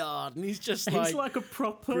 sweetheart. And he's like a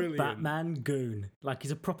proper brilliant Batman goon. Like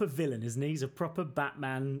he's a proper villain, isn't he? He's a proper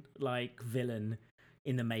Batman like villain.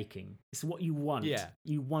 in the making. It's what you want. Yeah.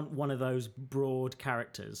 You want one of those broad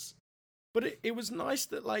characters. But it was nice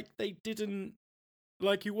that, like, they didn't,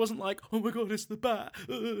 like, it wasn't like, oh my god, it's the Bat.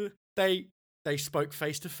 They spoke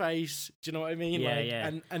face to face. Do you know what I mean? Yeah, like, yeah.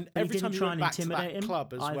 And But every he time didn't you try went and back to intimidate that him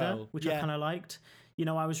club as either, well, which I kind of liked. You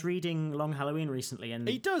know, I was reading Long Halloween recently, and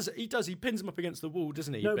he does. He pins him up against the wall,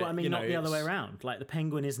 doesn't he? no, but I mean, you know, not the other way around. Like the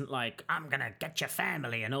Penguin isn't like, I'm gonna get your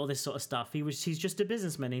family and all this sort of stuff. He's just a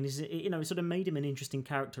businessman, and it sort of made him an interesting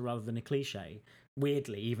character rather than a cliche.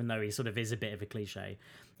 Weirdly, even though he sort of is a bit of a cliche.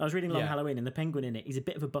 I was reading Long Halloween, and the Penguin in it, he's a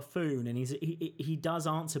bit of a buffoon, and he does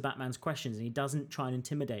answer Batman's questions, and he doesn't try and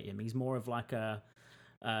intimidate him. He's more of like a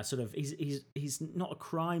sort of he's not a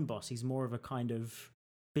crime boss. He's more of a kind of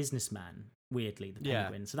businessman. Weirdly, the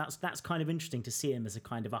Penguin. So that's kind of interesting to see him as a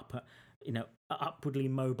kind of upwardly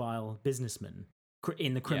mobile businessman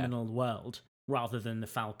in the criminal world, rather than the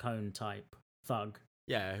Falcone type thug.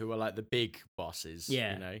 Yeah, who are like the big bosses.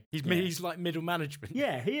 Yeah, you know, he's like middle management.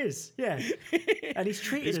 Yeah, he is. Yeah, and he's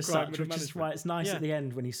treated as such, which is why it's nice at the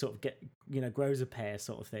end when he sort of grows a pair,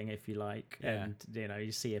 sort of thing, if you like, and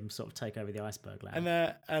you see him sort of take over the iceberg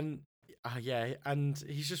land. And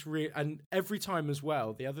he's just and every time as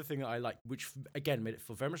well. The other thing that I like, which again made it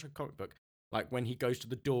feel very much like a comic book, like when he goes to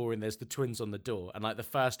the door and there's the twins on the door, and like the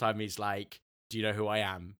first time he's like, "Do you know who I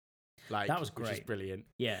am?" Like, that was great. Which is brilliant.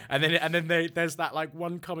 Yeah. And then there's that like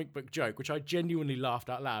one comic book joke which I genuinely laughed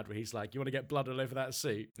out loud, where he's like, "You want to get blood all over that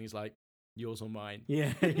suit?" And he's like, "Yours or mine?"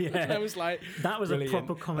 Yeah, yeah. And I was like, that was brilliant. A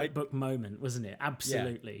proper comic book moment, wasn't it?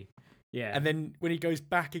 Absolutely. Yeah. And then when he goes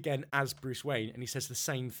back again as Bruce Wayne, and he says the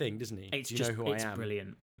same thing, doesn't he? It's Do you know who I am? It's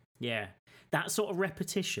brilliant. Yeah. That sort of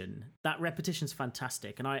repetition's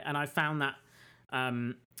fantastic, and I found that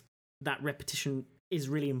that repetition is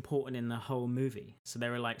really important in the whole movie. So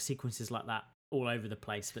there are like sequences like that all over the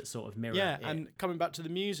place that sort of mirror. Yeah, it. and coming back to the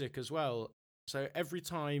music as well. So every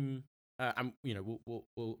time, and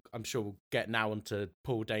we'll I'm sure we'll get now onto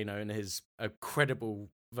Paul Dano and his credible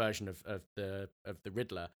version of the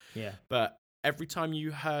Riddler. Yeah. But every time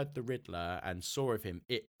you heard the Riddler and saw of him,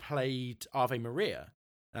 it played Ave Maria.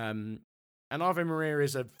 And Ave Maria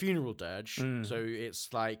is a funeral dirge, so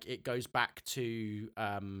it's like it goes back to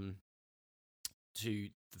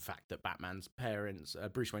the fact that Batman's parents,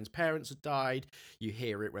 Bruce Wayne's parents, had died. You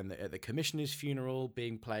hear it when at the Commissioner's funeral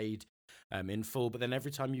being played in full. But then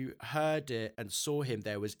every time you heard it and saw him,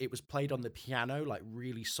 it was played on the piano, like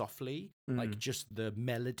really softly, like just the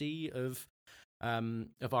melody of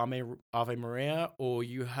Ave Maria, or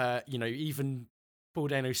you heard, even Paul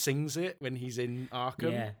Dano sings it when he's in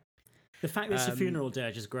Arkham. Yeah. The fact that it's a funeral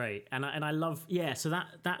dirge is great, and I love so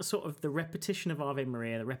that sort of the repetition of Ave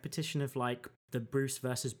Maria, the repetition of like the Bruce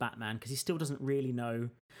versus Batman, because he still doesn't really know.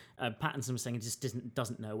 Pattinson was saying he just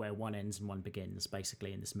doesn't know where one ends and one begins.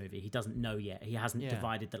 Basically, in this movie, he doesn't know yet. He hasn't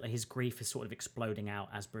divided that. Like, his grief is sort of exploding out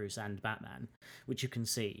as Bruce and Batman, which you can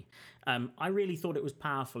see. I really thought it was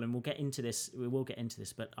powerful, and we'll get into this. We will get into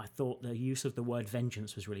this, but I thought the use of the word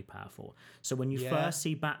vengeance was really powerful. So when you first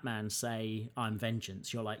see Batman say, "I'm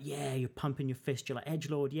vengeance," you're like, "Yeah," you're pumping your fist. You're like,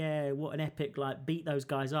 "Edgelord, yeah, what an epic! Like, beat those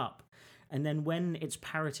guys up." And then when it's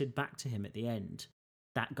parroted back to him at the end,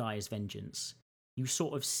 that guy is vengeance. You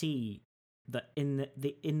sort of see that in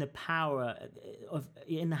the power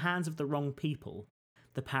in the hands of the wrong people,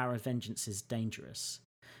 the power of vengeance is dangerous,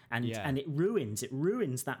 and it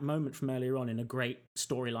ruins that moment from earlier on in a great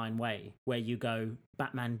storyline way, where you go,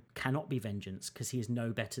 Batman cannot be vengeance because he is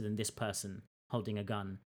no better than this person holding a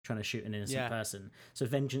gun trying to shoot an innocent person. So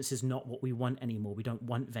vengeance is not what we want anymore. We don't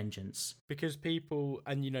want vengeance because people,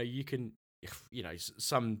 and you can,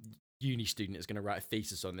 some uni student is going to write a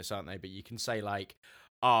thesis on this, aren't they? But you can say like,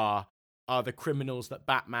 are the criminals that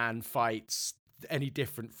Batman fights any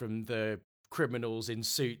different from the criminals in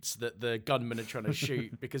suits that the gunmen are trying to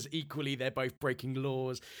shoot? Because equally they're both breaking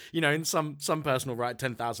laws. And some person will write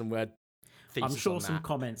 10,000 word thesis. I'm sure on some that.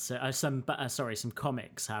 comments, some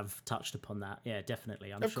comics have touched upon that. Yeah,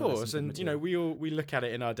 definitely. Of course, and we look at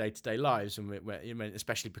it in our day-to-day lives, and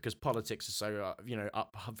especially because politics is so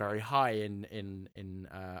up very high in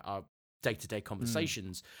our day-to-day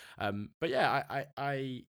conversations. But yeah,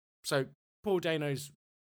 so Paul Dano's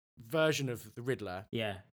version of the Riddler,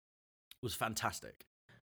 was fantastic.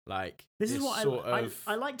 Like, this is what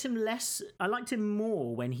I liked him less. I liked him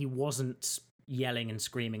more when he wasn't yelling and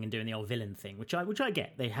screaming and doing the old villain thing, which I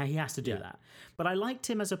get. He has to do that. But I liked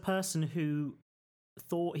him as a person who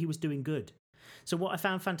thought he was doing good. So what I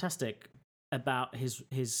found fantastic about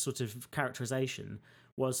his sort of characterization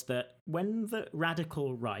was that when the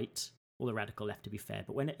radical right, or the radical left to be fair,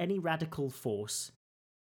 but when any radical force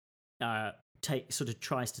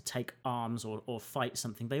tries to take arms or fight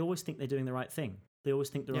something, they always think they're doing the right thing. They always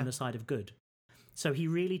think they're on the side of good. So he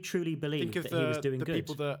really truly believed that he was doing good.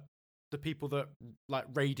 The people that like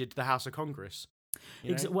raided the House of Congress.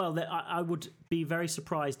 Well, I would be very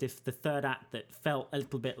surprised if the third act that felt a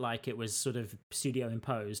little bit like it was sort of studio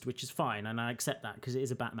imposed, which is fine, and I accept that because it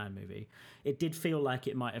is a Batman movie. It did feel like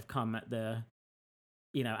it might have come at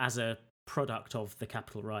as a product of the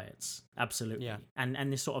Capitol riots, absolutely. Yeah.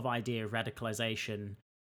 And this sort of idea of radicalization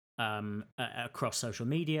across social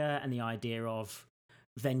media, and the idea of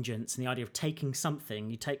vengeance, and the idea of taking something,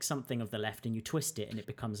 you take something of the left and you twist it and it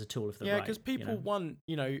becomes a tool of the right. Yeah, because people want,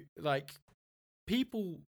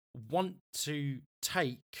 people want to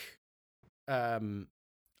take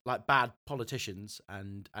like bad politicians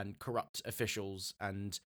and corrupt officials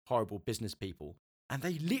and horrible business people, and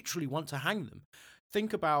they literally want to hang them.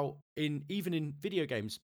 Think about even in video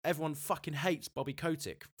games, everyone fucking hates Bobby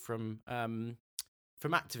Kotick from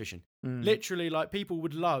Activision. Literally, like, people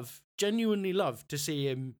would genuinely love to see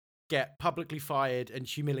him get publicly fired and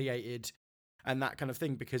humiliated and that kind of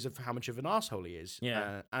thing because of how much of an asshole he is.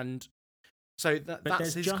 Yeah. And so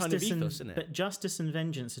that's his kind of ethos, isn't it? But justice and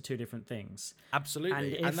vengeance are two different things.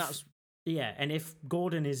 Absolutely. And that's... Yeah, and if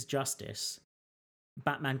Gordon is justice,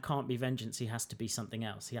 Batman can't be vengeance. He has to be something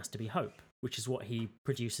else. He has to be hope, which is what he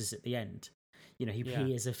produces at the end.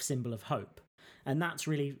 He is a symbol of hope. And that's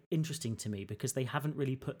really interesting to me because they haven't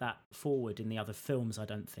really put that forward in the other films, I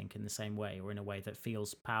don't think, in the same way, or in a way that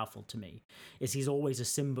feels powerful to me. He's always a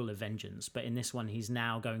symbol of vengeance, but in this one, he's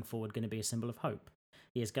now going forward going to be a symbol of hope.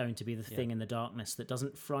 He is going to be the thing in the darkness that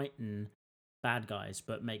doesn't frighten bad guys,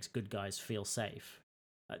 but makes good guys feel safe.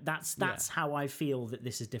 That's how I feel that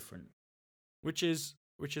this is different. Which is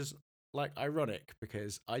like ironic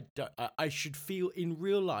because I should feel in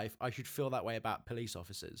real life, I should feel that way about police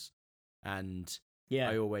officers. And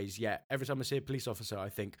I always, every time I see a police officer, I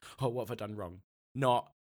think, oh, what have I done wrong?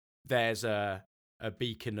 Not there's a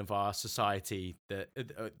beacon of our society,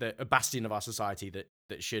 a bastion of our society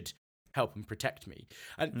that should help and protect me.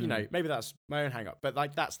 And, maybe that's my own hang up, but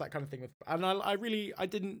like that's that kind of thing. And I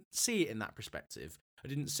didn't see it in that perspective. I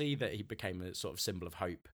didn't see that he became a sort of symbol of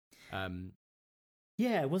hope.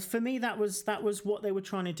 Yeah, well, for me, that was what they were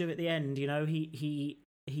trying to do at the end. The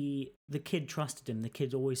kid trusted him. The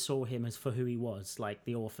kid always saw him as for who he was, like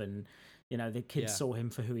the orphan. The kid saw him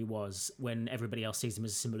for who he was. When everybody else sees him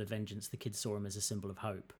as a symbol of vengeance, the kid saw him as a symbol of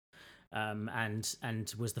hope,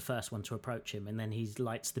 and was the first one to approach him. And then he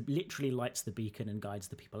literally lights the beacon and guides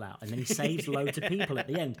the people out. And then he saves loads of people at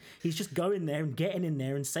the end. He's just going there and getting in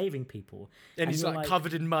there and saving people. And he's like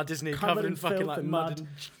covered in mud, isn't he? Covered in fucking like mud and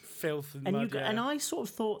filth and mud. And I sort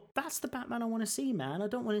of thought, that's the Batman I want to see, man. I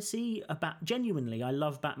don't want to see genuinely, I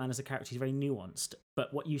love Batman as a character. He's very nuanced.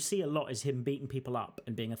 But what you see a lot is him beating people up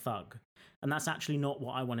and being a thug. And that's actually not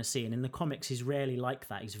what I want to see. And in the comics, he's rarely like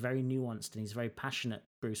that. He's very nuanced and he's very passionate,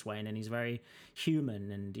 Bruce Wayne, and he's very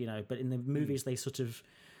human. And, but in the movies, they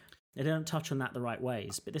don't touch on that the right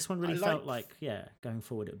ways. But this one really felt like, going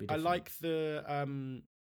forward, it would be different. I like the,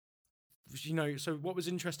 so what was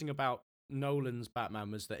interesting about Nolan's Batman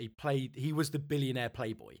was that he was the billionaire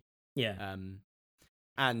playboy. Yeah.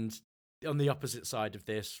 And on the opposite side of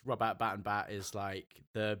this, Robert Bat is like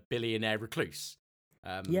the billionaire recluse.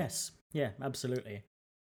 Yes. Yeah, absolutely.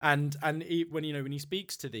 And when he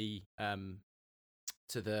speaks to the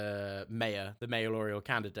mayoral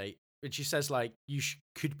candidate, and she says like you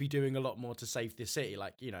could be doing a lot more to save this city,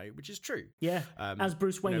 like which is true. Yeah. As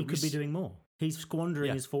Bruce Wayne, he could be doing more. He's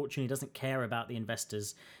squandering his fortune. He doesn't care about the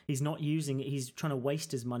investors. He's not using it. He's trying to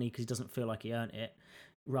waste his money because he doesn't feel like he earned it,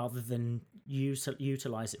 rather than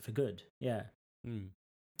utilize it for good. Yeah.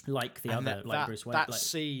 Like the other, like Bruce Wayne. That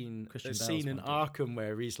scene in Arkham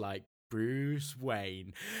where he's like Bruce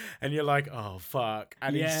Wayne, and you're like, oh fuck,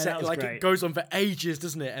 and great. It goes on for ages,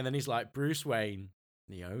 doesn't it? And then he's like, Bruce Wayne,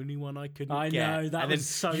 the only one I couldn't get. I know, that and was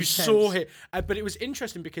so tense. Saw it, but it was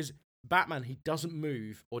interesting because Batman, he doesn't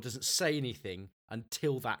move or doesn't say anything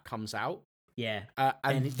until that comes out. Yeah,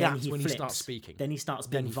 and that's when he starts speaking. Then he starts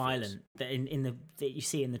being violent. That you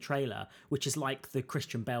see in the trailer, which is like the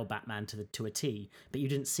Christian Bale Batman to a T. But you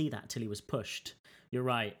didn't see that till he was pushed. You're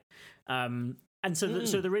right. And so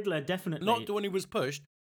the Riddler definitely not when he was pushed.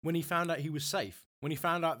 When he found out he was safe. When he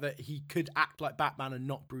found out that he could act like Batman and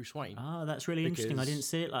not Bruce Wayne. Oh, that's really interesting. I didn't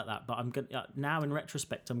see it like that. But I'm gonna now in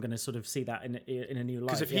retrospect, I'm going to sort of see that in a new light.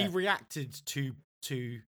 Because if he reacted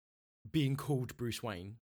to being called Bruce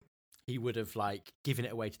Wayne, he would have like given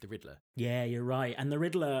it away to the Riddler. Yeah, you're right. And the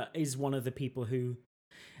Riddler is one of the people who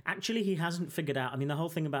actually he hasn't figured out. I mean, the whole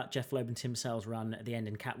thing about Jeff Loeb and Tim Sale's run at the end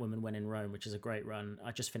in Catwoman When in Rome, which is a great run.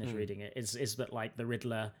 I just finished reading it. Is that like the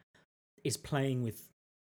Riddler is playing with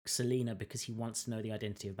Selina because he wants to know the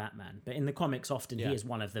identity of Batman. But in the comics, often he is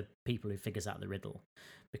one of the people who figures out the riddle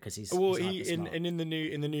because he's in the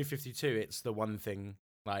new 52, it's the one thing,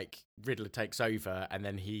 like, Riddler takes over and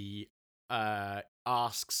then he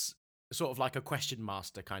asks sort of like a question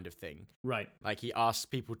master kind of thing, right? Like he asks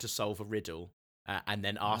people to solve a riddle and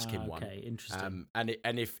then ask him one. Okay, interesting.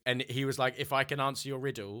 And he was like, if I can answer your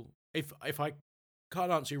riddle, if I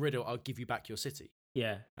can't answer your riddle, I'll give you back your city.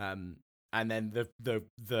 Yeah. And then the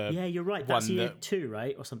yeah, you're right. That's year 2,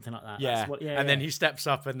 right, or something like that. Yeah. And then he steps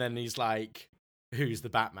up, and then he's like, "Who's the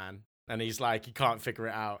Batman?" And he's like, he can't figure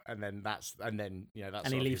it out. And then that's and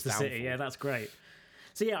he leaves the city. Yeah, that's great.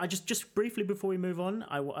 So yeah, I just briefly before we move on,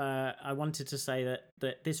 I wanted to say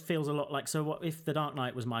that this feels a lot like, so what if The Dark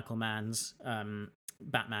Knight was Michael Mann's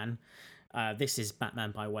Batman? This is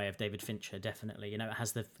Batman by way of David Fincher, definitely. You know, it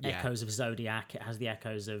has the echoes of Zodiac, it has the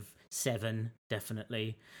echoes of Seven,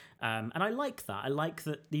 definitely. And I like that. I like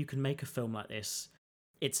that you can make a film like this.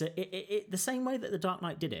 It's the same way that The Dark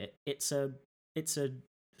Knight did it. It's a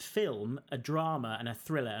film, a drama, and a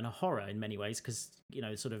thriller and a horror in many ways, because you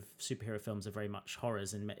know, sort of superhero films are very much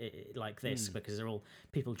horrors and like this because they're all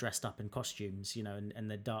people dressed up in costumes, you know, and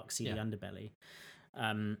the dark, seedy underbelly,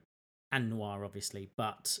 and noir, obviously.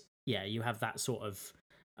 But yeah, you have that sort of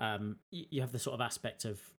you have the sort of aspect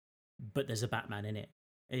of, but there's a Batman in it.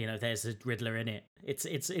 You know, there's a Riddler in it. It's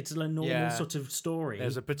a normal sort of story.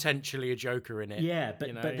 There's potentially a Joker in it. Yeah,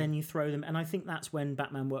 but then you throw them, and I think that's when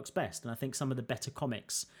Batman works best. And I think some of the better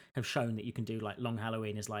comics have shown that you can do, like Long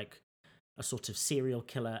Halloween is like a sort of serial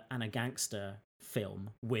killer and a gangster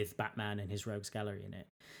film with Batman and his rogues gallery in it.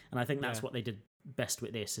 And I think that's what they did best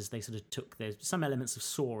with this, is they sort of took there's some elements of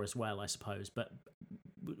Saw as well, I suppose, but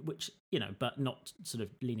which, you know, but not sort of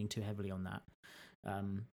leaning too heavily on that.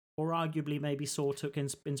 Or arguably, maybe Saw took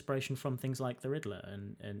inspiration from things like the Riddler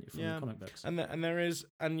and from the comic books. And there is,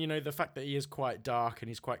 and you know, the fact that he is quite dark and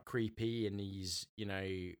he's quite creepy and he's, you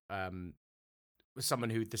know, someone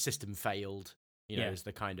who the system failed, you know, is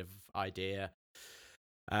the kind of idea.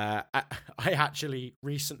 I actually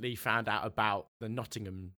recently found out about the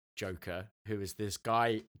Nottingham Joker, who is this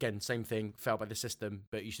guy, again, same thing, fell by the system,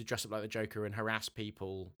 but used to dress up like the Joker and harass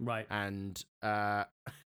people. Right. And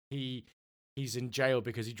he's in jail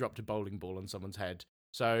because he dropped a bowling ball on someone's head.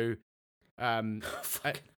 So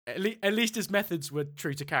at least his methods were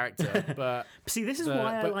true to character. But see, this is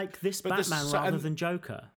why I like this Batman rather than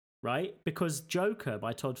Joker, right? Because Joker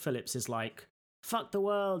by Todd Phillips is like, fuck the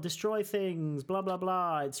world, destroy things, blah blah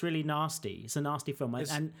blah. It's really nasty. It's a nasty film,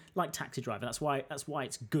 and like Taxi Driver. That's why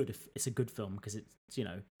it's good. It's a good film because it's, you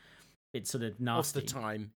know, it's sort of nasty. Off the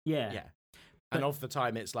time, yeah. And off the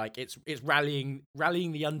time, it's like it's rallying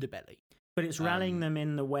the underbelly. But it's rallying them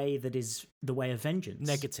in the way that is the way of vengeance.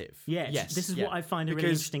 Negative. Yeah, yes. This is what I find a really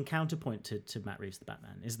interesting counterpoint to Matt Reeves' The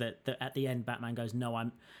Batman, is that at the end, Batman goes, no,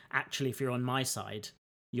 I'm actually, if you're on my side,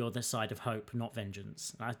 you're the side of hope, not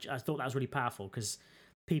vengeance. And I thought that was really powerful, because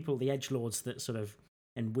people, the edgelords that sort of,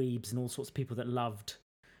 and weebs and all sorts of people that loved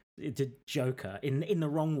the Joker in the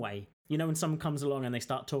wrong way. You know, when someone comes along and they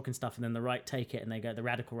start talking stuff, and then the right take it and they go, the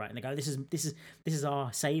radical right, and they go, this is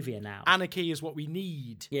our savior now. Anarchy is what we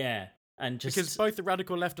need. Yeah. And because both the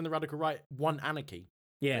radical left and the radical right want anarchy.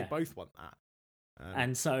 Yeah, they both want that.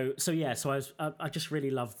 And so I just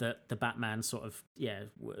really loved that the Batman sort of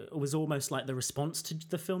it was almost like the response to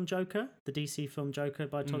the film Joker, the DC film Joker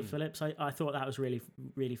by Todd Phillips. I thought that was really,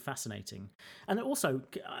 really fascinating. And also,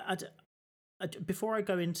 before I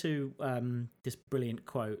go into this brilliant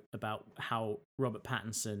quote about how Robert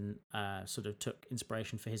Pattinson sort of took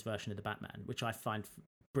inspiration for his version of the Batman, which I find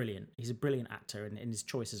brilliant. He's a brilliant actor, and his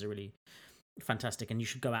choices are really fantastic, and you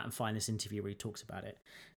should go out and find this interview where he talks about it.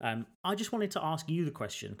 I just wanted to ask you the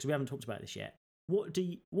question, because we haven't talked about this yet. What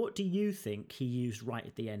do you think he used right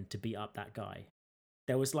at the end to beat up that guy?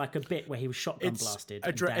 There was like a bit where he was shotgun blasted.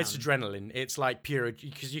 It's adrenaline. It's like pure,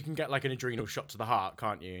 because you can get like an adrenal shot to the heart,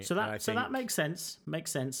 can't you? So that makes sense.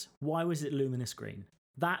 Makes sense. Why was it luminous green?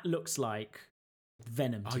 That looks like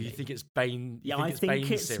Venom to me. You think it's Bane? Yeah, I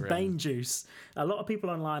think it's Bane juice. A lot of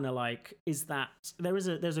people online are like, "Is that?"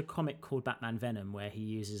 There's a comic called Batman Venom where he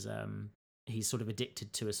uses he's sort of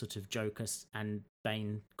addicted to a sort of Joker and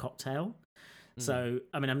Bane cocktail. So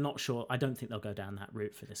I mean, I'm not sure. I don't think they'll go down that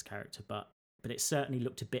route for this character, but it certainly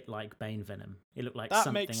looked a bit like Bane Venom. It looked like that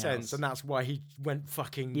something makes sense, else. And that's why he went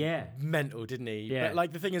fucking mental, didn't he? Yeah. But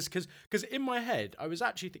like the thing is, because in my head, I was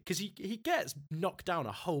actually because he gets knocked down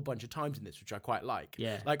a whole bunch of times in this, which I quite like.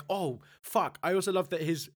 Yeah. Like, oh fuck! I also love that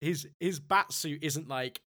his bat suit isn't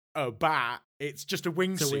like a bat; it's just a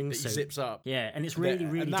wingsuit that he zips up. Yeah, and it's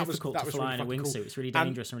really difficult to fly in a wingsuit. Cool. It's really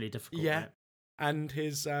dangerous and really difficult. Yeah, right? and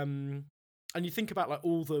his and you think about like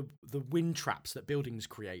all the wind traps that buildings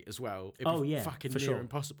create as well. It'd be fucking near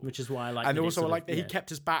impossible. Which is why I like. And also I like that he kept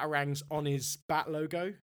his batarangs on his bat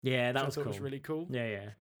logo. Yeah, that was cool. Was really cool. Yeah.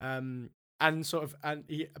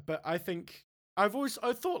 But I think I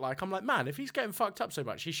thought like, I'm like, man, if he's getting fucked up so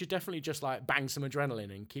much, he should definitely just like bang some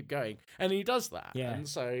adrenaline and keep going. And he does that. Yeah. And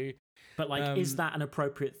so, but like, is that an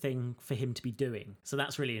appropriate thing for him to be doing? So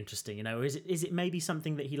that's really interesting. You know, is it maybe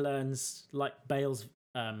something that he learns like Bale's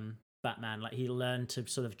Batman, like he'll learn to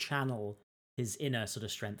sort of channel his inner sort of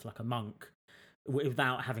strength like a monk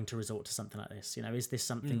without having to resort to something like this? You know, is this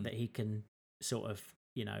something that he can sort of,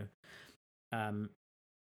 you know,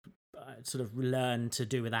 sort of learn to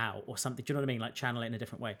do without or something? Do you know what I mean? Like channel it in a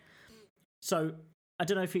different way. So I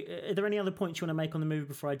don't know if are there any other points you want to make on the movie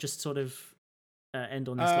before I just sort of end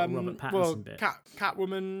on this little Robert Pattinson bit?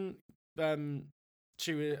 Catwoman,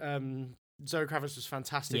 she was Zoe Kravitz was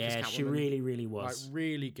fantastic. Yeah, she really, really was. Like,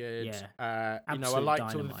 really good. Yeah, you know, I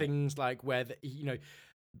liked all the things like where you know.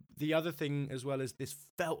 The other thing as well is this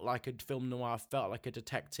felt like a film noir, felt like a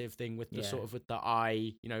detective thing with the sort of with the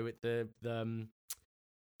eye, you know, with the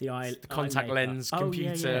contact lens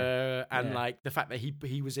computer and like the fact that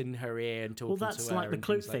he was in her ear and talking to her. Well, that's like the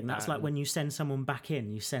clue thing. That's like when you send someone back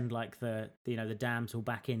in, you send like the damsel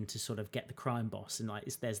back in to sort of get the crime boss, and like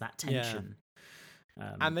there's that tension.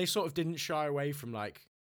 And they sort of didn't shy away from like,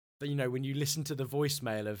 you know, when you listen to the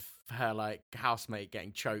voicemail of her like housemate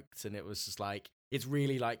getting choked, and it was just like, it's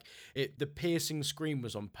really like the piercing scream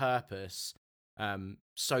was on purpose,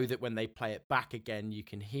 so that when they play it back again, you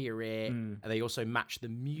can hear it. And they also match the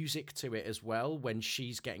music to it as well. When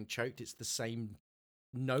she's getting choked, it's the same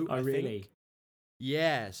note. Oh, really?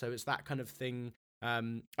 Yeah. So it's that kind of thing.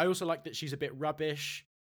 I also like that she's a bit rubbish,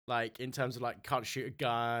 like in terms of like can't shoot a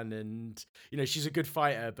gun, and you know she's a good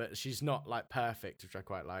fighter, but she's not like perfect, which I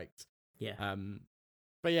quite liked. Yeah.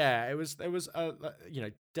 But yeah, it was you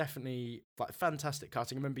know, definitely like fantastic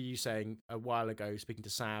casting. I remember you saying a while ago, speaking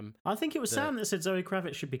to Sam. I think it was Sam that said Zoe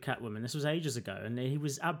Kravitz should be Catwoman. This was ages ago, and he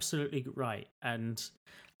was absolutely right. And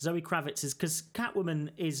Zoe Kravitz is, because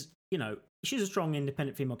Catwoman is, you know, she's a strong,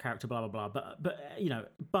 independent female character, blah blah blah. But you know,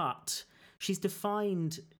 but she's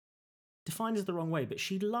defined is the wrong way. But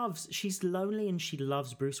she's lonely, and she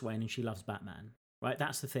loves Bruce Wayne, and she loves Batman. Right?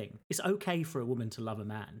 That's the thing. It's okay for a woman to love a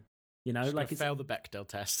man. You know, like fail the Bechdel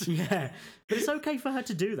test. Yeah, but it's okay for her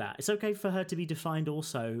to do that. It's okay for her to be defined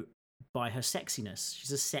also by her sexiness.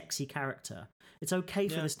 She's a sexy character. It's okay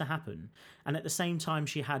for this to happen. And at the same time,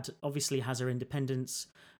 she obviously has her independence,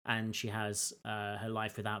 and she has her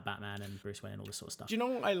life without Batman and Bruce Wayne and all this sort of stuff. Do you know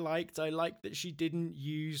what I liked? I liked that she didn't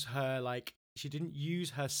use her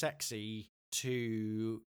sexy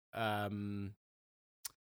to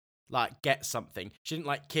like get something. She didn't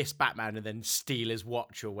like kiss Batman and then steal his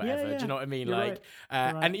watch or whatever. Yeah. Do you know what I mean? You're like,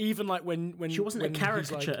 right. And even like when she wasn't when a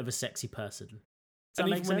caricature of a sexy person. And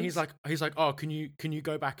even when he's like, oh, can you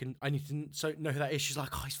go back and I need to know who that is? She's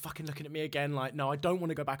like, oh, he's fucking looking at me again. Like, no, I don't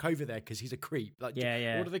want to go back over there because he's a creep. Like,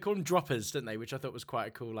 what do they call them? Droppers, didn't they? Which I thought was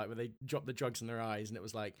quite cool. Like when they drop the drugs in their eyes, and it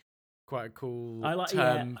was like quite a cool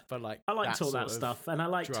term for like. I liked all that stuff, and I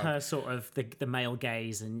liked drug. her sort of the male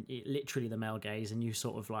gaze, and literally the male gaze, and you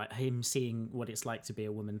sort of like him seeing what it's like to be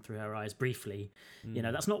a woman through her eyes briefly. You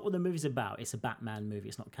know, that's not what the movie's about. It's a Batman movie.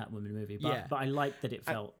 It's not a Catwoman movie. But I liked that it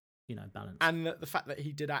felt. You know, balance. And the fact that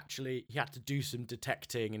he had to do some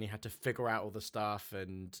detecting, and he had to figure out all the stuff,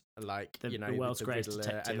 and like the world's greatest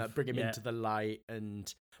detective, and like, bring him into the light.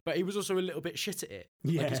 But he was also a little bit shit at it.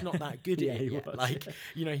 Yeah, like, he's not that good at it yet. Was, like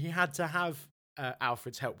you know, he had to have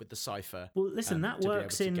Alfred's help with the cipher. Well, listen, that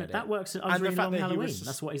works in I was really long Halloween.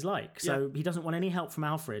 That's what he's like. So he doesn't want any help from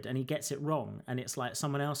Alfred, and he gets it wrong, and it's like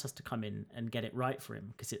someone else has to come in and get it right for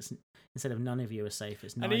him, because it's instead of none of you are safe,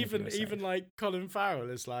 it's nine of you are safe. Even like Colin Farrell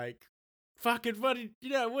is like, fucking what'd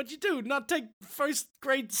you do? Not take first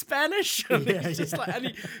grade Spanish? It's just like, and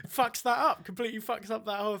he fucks that up, completely fucks up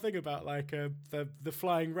that whole thing about like the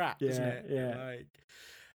flying rat, isn't it? Yeah. Like,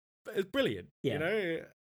 but it's brilliant. You know.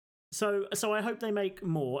 So I hope they make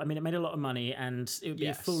more. I mean, it made a lot of money, and it would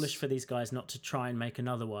be foolish for these guys not to try and make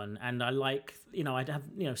another one. And I like,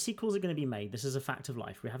 sequels are going to be made. This is a fact of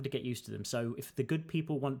life. We have to get used to them. So if the good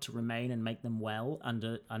people want to remain and make them well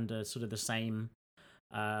under sort of the same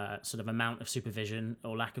sort of amount of supervision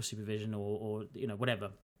or lack of supervision or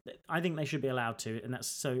whatever, I think they should be allowed to. And that's,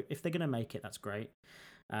 so if they're going to make it, that's great.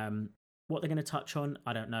 What they're going to touch on,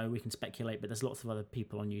 I don't know. We can speculate, but there's lots of other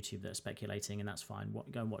people on YouTube that are speculating, and that's fine.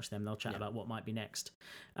 Go and watch them. They'll chat about what might be next.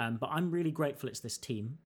 But I'm really grateful it's this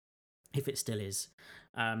team, if it still is,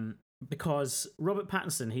 because Robert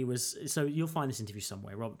Pattinson, so you'll find this interview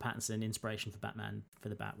somewhere. Robert Pattinson, inspiration for Batman, for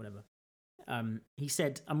the Bat, whatever. He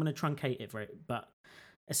said, I'm going to truncate it but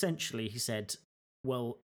essentially he said,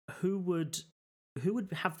 well, who would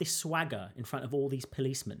have this swagger in front of all these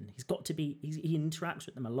policemen? He's got to be, he interacts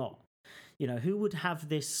with them a lot. You know, who would have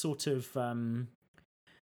this sort of,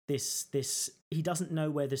 this he doesn't know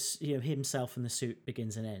where this, you know, himself and the suit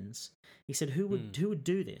begins and ends. He said, who would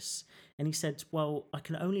do this? And he said, well, I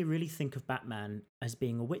can only really think of Batman as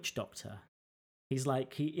being a witch doctor. He's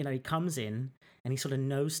like, he comes in and he sort of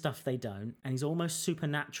knows stuff they don't, and he's almost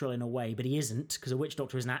supernatural in a way, but he isn't, because a witch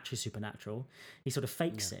doctor isn't actually supernatural. He sort of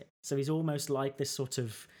fakes it. So he's almost like this sort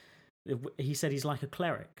of, he said he's like a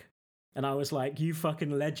cleric. And I was like, you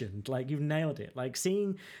fucking legend. Like, you've nailed it. Like,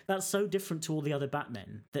 seeing that's so different to all the other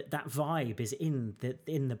Batmen, that vibe is in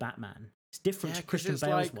the Batman. It's different to Christian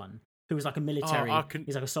Bale's one, who was like a military,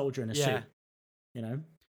 he's like a soldier in a suit, you know?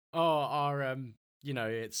 You know,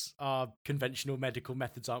 it's our conventional medical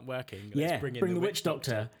methods aren't working. Let's bring the witch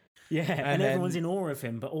doctor. Yeah, and everyone's in awe of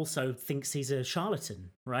him, but also thinks he's a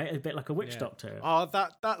charlatan, right? A bit like a witch doctor. Oh,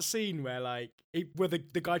 that scene where where the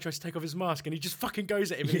guy tries to take off his mask and he just fucking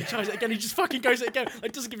goes at him and he tries it again. He just fucking goes at it again.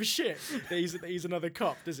 Like, doesn't give a shit that he's another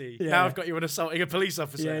cop, does he? Yeah. Now I've got you on assaulting a police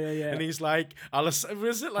officer. Yeah. And he's like, was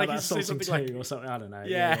it like he's saying something like or something? I don't know.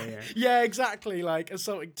 Yeah, exactly. Like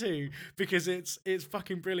assaulting two, because it's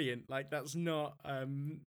fucking brilliant. Like that's not.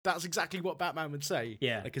 That's exactly what Batman would say.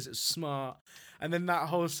 Yeah. Because it's smart. And then that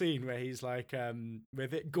whole scene where he's like,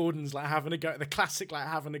 Gordon's like having a go, the classic like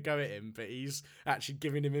having a go at him, but he's actually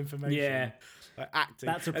giving him information. Yeah. Like, acting.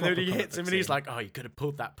 That's a and then he hits him and he's like, oh, you could have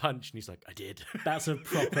pulled that punch. And he's like, I did. That's a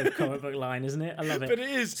proper comic book line, isn't it? I love it. But it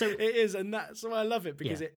is. And that's why I love it,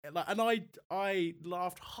 because I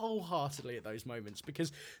laughed wholeheartedly at those moments,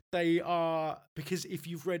 because because if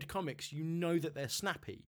you've read comics, you know that they're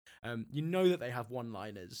snappy. You know that they have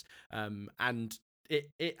one-liners, and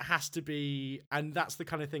it has to be, and that's the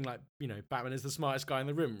kind of thing, like, you know, Batman is the smartest guy in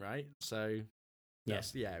the room, right? So,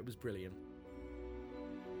 yes, it was brilliant.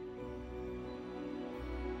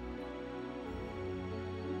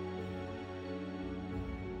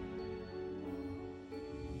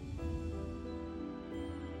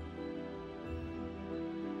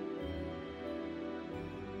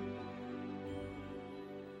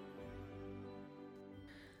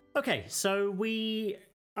 Okay, so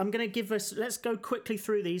I'm going to give us, let's go quickly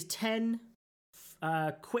through these 10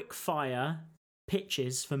 quick fire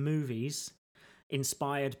pitches for movies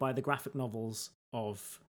inspired by the graphic novels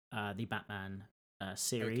of the Batman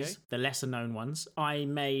series, the lesser known ones. I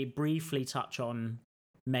may briefly touch on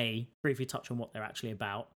what they're actually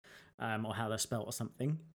about, or how they're spelt or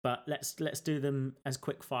something, but let's do them as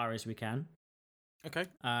quick fire as we can. Okay.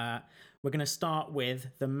 We're going to start with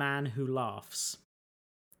The Man Who Laughs.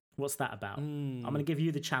 What's that about? I'm going to give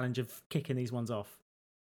you the challenge of kicking these ones off.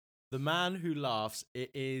 The Man Who Laughs.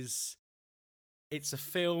 It's a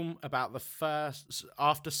film about the first,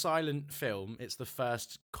 after silent film, it's the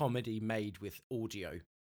first comedy made with audio.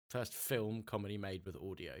 First film comedy made with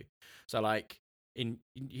audio. So like in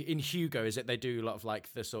Hugo, is it they do a lot of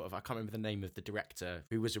like the sort of, I can't remember the name of the director,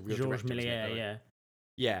 who was a real Georges director. Méliès,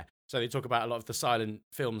 Yeah. So they talk about a lot of the silent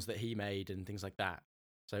films that he made and things like that.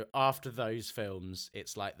 So after those films,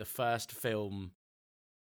 it's like the first film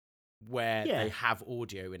where they have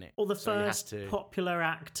audio in it. Or the first popular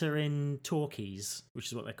actor in talkies, which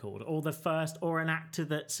is what they're called. Or the first, or an actor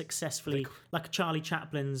that successfully, like Charlie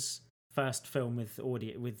Chaplin's first film with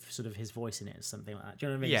audio, with sort of his voice in it, or something like that. Do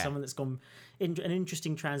you know what I mean? Yeah. Someone that's gone in an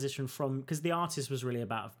interesting transition from, because The Artist was really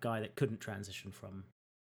about a guy that couldn't transition from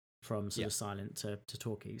sort of silent to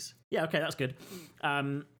talkies. Yeah, okay, that's good.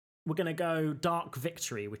 We're going to go Dark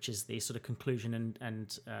Victory, which is the sort of conclusion,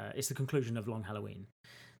 and it's the conclusion of Long Halloween.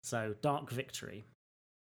 So, Dark Victory.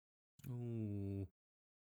 Ooh.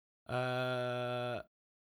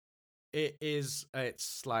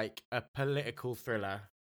 It's like a political thriller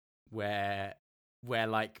where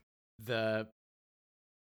like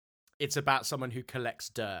it's about someone who collects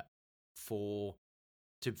dirt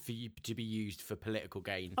to be used for political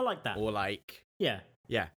gain. I like that. Or like... Yeah.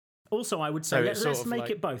 Yeah. Also, I would say let's make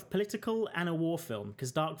it both political and a war film,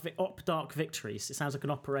 because Dark Victories, it sounds like an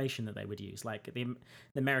operation that they would use. Like the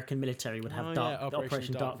American military would have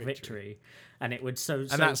Operation Dark Victory, and it would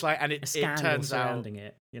it turns surrounding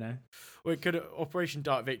it. You know, well, Operation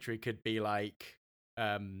Dark Victory could be like,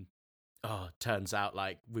 turns out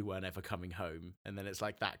like we weren't ever coming home, and then it's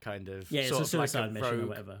like that kind of it's a suicide mission or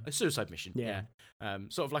whatever. A suicide mission, yeah.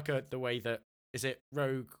 Sort of like the way that. Is it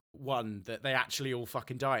Rogue One that they actually all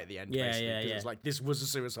fucking die at the end? Yeah. It's like, this was a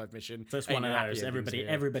suicide mission. So it's one of those.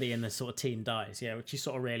 Everybody in the sort of team dies. Yeah, which you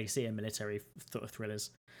sort of rarely see in military sort of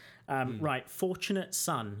thrillers. Right, Fortunate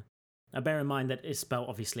Son. Bear in mind that it's spelled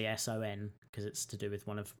obviously S-O-N because it's to do with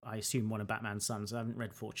I assume one of Batman's sons. I haven't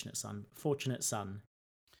read Fortunate Son. Fortunate Son.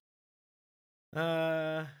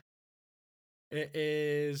 It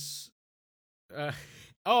is.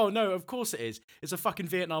 Oh no, of course it is. It's a fucking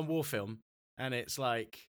Vietnam War film, and it's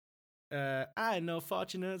like, I know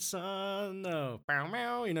Fortunate Son, no, bow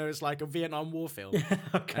meow. You know, it's like a Vietnam War film,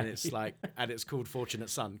 Okay. and it's like, and it's called Fortunate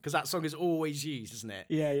Son because that song is always used, isn't it?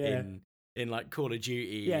 Yeah. In like Call of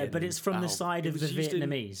Duty. Yeah, but it's from the oh, side it of the was used in-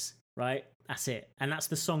 Vietnamese, right? That's it. And that's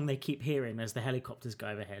the song they keep hearing as the helicopters go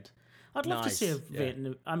overhead. I'd love to see a Nice, yeah.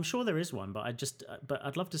 Vietnam. I'm sure there is one, but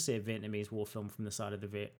I'd love to see a Vietnamese war film from the side of the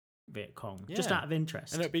Viet Cong, just Yeah. out of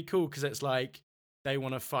interest. And it'd be cool because it's like they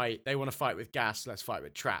want to fight. They want to fight with gas. Let's fight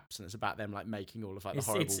with traps, and it's about them like making all of like the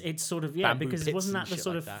horrible. It's sort of bamboo because pits wasn't and that the shit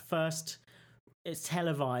sort like of that. first? It's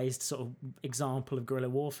televised sort of example of guerrilla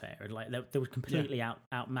warfare, and like they were completely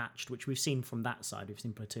outmatched, which we've seen from that side. We've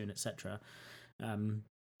seen Platoon, etc.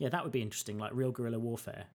 Yeah, that would be interesting, like real guerrilla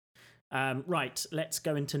warfare. Right, let's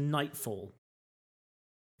go into Nightfall.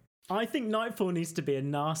 I think Nightfall needs to be a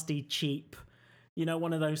nasty, cheap,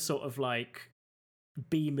 one of those sort of like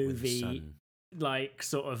B With the movie, sun. like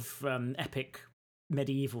sort of epic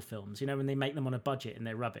medieval films. When they make them on a budget and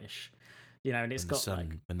they're rubbish. And it's got like,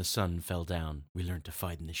 when the sun fell down, we learned to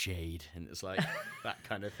fight in the shade, and it's like that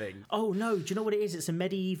kind of thing. oh no, do you know what it is? It's a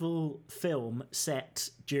medieval film set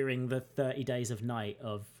during the 30 days of night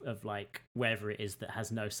of like wherever it is that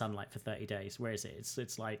has no sunlight for 30 days. Where is it?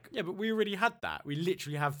 It's like Yeah, but we already had that. We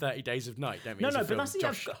literally have 30 Days of Night, don't we? No, It's a but film that's- with yeah,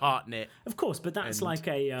 Josh I've Hartnett. of course, but that's And- like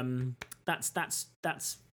a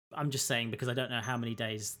that's I'm just saying because I don't know how many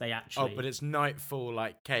days they actually. Oh, but it's Nightfall,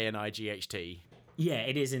 like K-N-I-G-H-T. Yeah,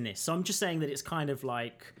 it is in this. So I'm just saying that it's kind of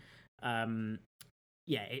like,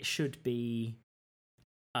 it should be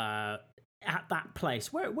at that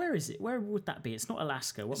place. Where is it? Where would that be? It's not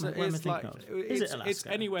Alaska. What am I thinking of? Is it Alaska? It's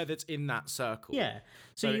anywhere that's in that circle. Yeah.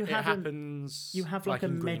 So you it have happens. you have like a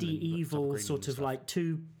in Greenland, medieval Greenland sort and of stuff. like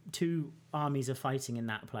two armies are fighting in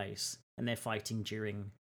that place, and they're fighting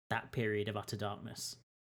during that period of utter darkness.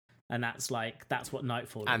 And that's what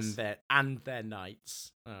Nightfall is. and their nights.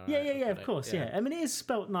 Oh, Yeah, right, I've got of it, course, yeah. I mean, it is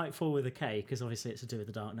spelt Nightfall with a K because obviously it's to do with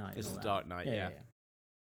the Dark Knight. and It's all the that. Dark Knight, yeah.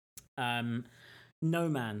 No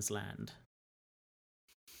Man's Land.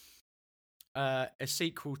 A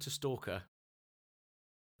sequel to Stalker.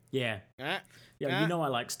 Yeah, Eh? yeah. I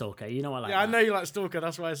like Stalker. I like. Yeah, I that. know you like Stalker.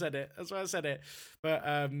 That's why I said it.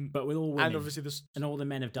 But But with all women, and obviously and all the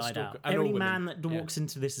men have died out. Stalker- and Every all man women, that yeah. walks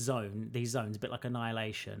into these zones, a bit like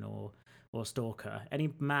Annihilation or Stalker.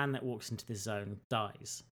 Any man that walks into this zone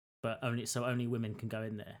dies, but only women can go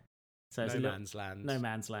in there. So it's No a little, Man's Land. No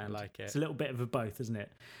Man's Land. I like it. It's a little bit of a both, isn't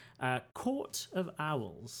it? Court of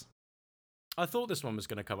Owls. I thought this one was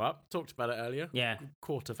going to come up. Talked about it earlier. Yeah,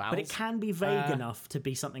 Court of Owls. but it can be vague enough to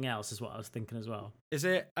be something else, is what I was thinking as well. Is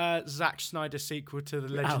it Zack Snyder's sequel to The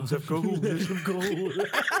Legends of Owl. Ga'Hoole? Legend of Ga'Hoole.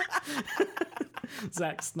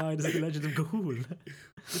 Zack Snyder's The Legend of Ga'Hoole.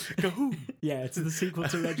 Ga'Hoole. Yeah, it's the sequel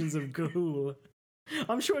to Legends of Ga'Hoole.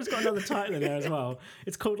 I'm sure it's got another title in there as well.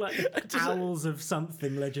 It's called like the Owls of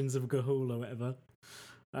something, Legends of Ga'Hoole or whatever.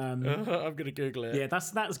 I'm going to Google it. Yeah,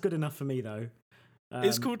 that's good enough for me though.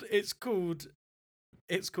 It's called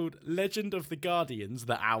Legend of the Guardians,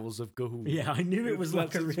 The Owls of Ga'Hoole. Yeah, I knew it was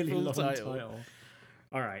like That's a its really full long title. title.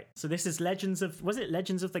 All right, so this is Legends of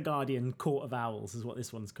the Guardian Court of Owls is what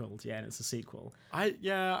this one's called. Yeah, and it's a sequel.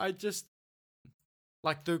 I just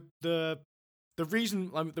like the reason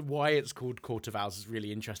why it's called Court of Owls is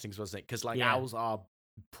really interesting, wasn't it? Because Yeah. owls are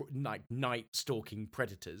like night stalking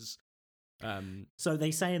predators. So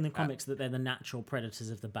they say in the comics that they're the natural predators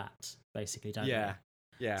of the bat, basically, don't Yeah,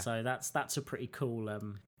 they? yeah. So that's a pretty cool.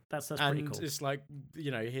 That's pretty And cool. it's like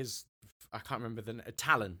his. I can't remember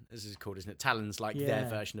Talon, as it's called, isn't it? Talon's like Yeah. their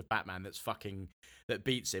version of Batman that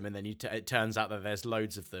beats him, and then it turns out that there's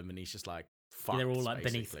loads of them, and he's just like, fucked, They're all like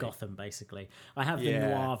beneath basically. Gotham, basically. I have the Yeah.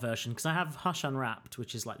 noir version because I have Hush Unwrapped,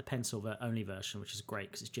 which is like the pencil only version, which is great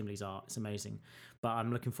because it's Jim Lee's art. It's amazing. But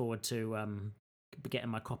I'm looking forward to getting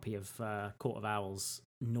my copy of Court of Owls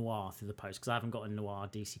noir through the post because I haven't got a noir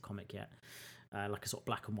DC comic yet, like a sort of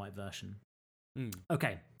black and white version. Mm.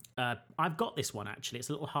 Okay, I've got this one actually. It's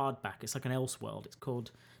a little hardback. It's like an Elseworld. It's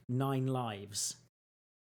called 9 Lives.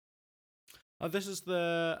 Oh, this is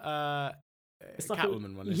the It's like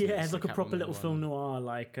Catwoman one, isn't it? yeah, it's the like a proper Catwoman little one. film noir,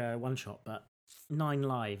 like one shot, but 9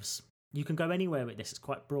 lives. You can go anywhere with this. It's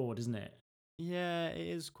quite broad, isn't it? Yeah, it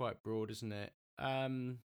is quite broad, isn't it?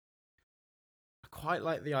 I quite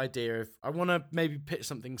like the idea of. I want to maybe pitch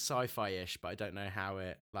something sci-fi-ish, but I don't know how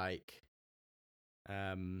it like.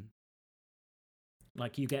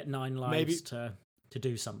 Like you get 9 lives Maybe- to to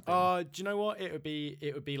do something. Do you know what? It would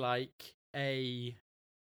be like a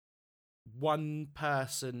one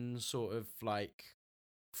person sort of like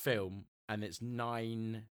film, and it's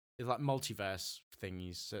 9. It's like multiverse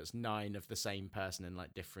thingies, so it's 9 of the same person in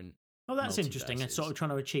like different. Oh, that's interesting. It's multiverses. sort of trying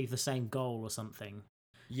to achieve the same goal or something.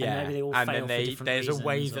 Yeah, maybe they all and fail then for different there's a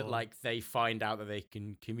way reasons, that or- like they find out that they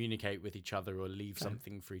can communicate with each other or leave Okay.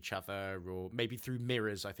 something for each other, or maybe through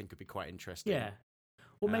mirrors. I think would be quite interesting. Yeah.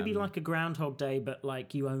 Or maybe Um, like a Groundhog Day, but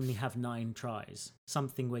like you only have 9 tries.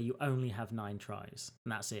 Something where you only have 9 tries,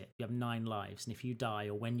 and that's it. You have 9 lives, and if you die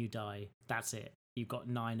or when you die, that's it. You've got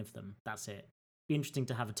 9 of them. That's it. Be interesting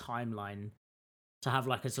to have a timeline, to have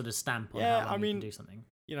like a sort of stamp on Yeah, how long I you mean, can do something.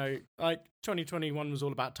 You know, like 2021 was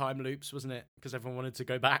all about time loops, wasn't it? Because everyone wanted to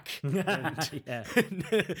go back and Yeah.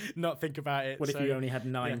 not think about it. What if so, you only had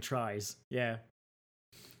 9 yeah. tries? Yeah.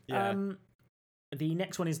 Yeah. The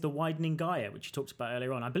next one is The Widening Gaia, which you talked about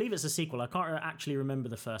earlier on. I believe it's a sequel. I can't actually remember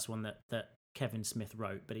the first one that Kevin Smith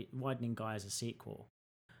wrote, but Widening Gaia is a sequel.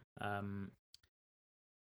 Let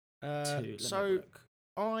me So look.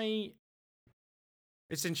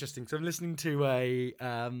 it's interesting. So I'm listening to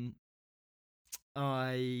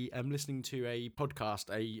I am listening to a podcast,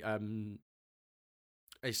 a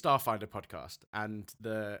Starfinder podcast, and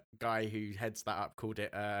the guy who heads that up called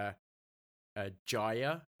it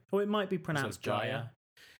Jaya. Oh, it might be So pronounced it's Jaya. Gaia.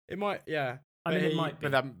 It might, yeah. I mean, But it might be.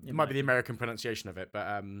 but that It might be the American pronunciation of it.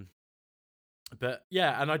 But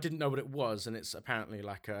yeah, and I didn't know what it was, and it's apparently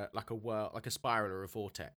like a whirl, like a spiral or a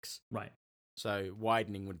vortex. Right. So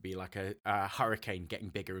widening would be like a hurricane getting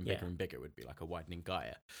bigger and bigger Yeah. and bigger would be like a widening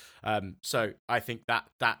Gaia. So I think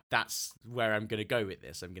that's where I'm going to go with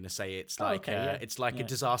this. I'm going to say it's like okay, yeah. it's like Yeah. a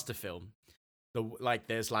disaster film.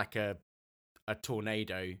 There's like a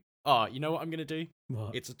tornado. Oh, you know what I'm going to do?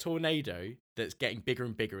 What? It's a tornado that's getting bigger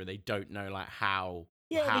and bigger, and they don't know like how.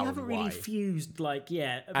 Yeah, how they haven't and really why. fused like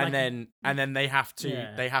And then they have to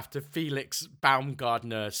Yeah. Felix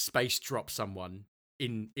Baumgartner space drop someone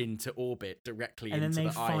into orbit directly and then into they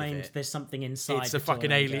the eye of find it. there's something inside. It's the a fucking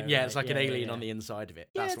tornado, alien. Yeah, right? it's like an alien yeah. on the inside of it.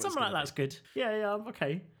 Yeah, That's what it's something like gonna that's be. good. Yeah, I'm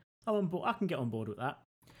okay. I'm on board. I can get on board with that.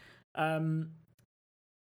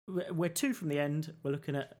 We're 2 from the end. We're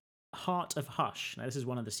looking at Heart of Hush. Now, this is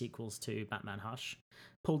one of the sequels to Batman Hush.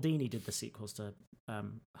 Paul Dini did the sequels to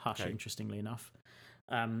Hush, Okay. interestingly enough.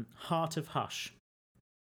 Heart of Hush.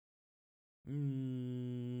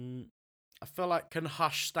 I feel like can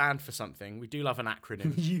Hush stand for something? We do love an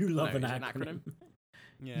acronym. You love No, an is it acronym.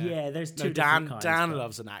 Yeah. There's 2 No, different kinds. Dan but-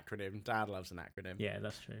 loves an acronym. Dan loves an acronym. Yeah,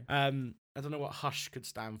 that's true. I don't know what Hush could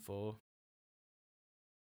stand for,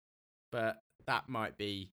 but that might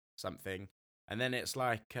be something. And then it's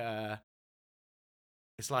like a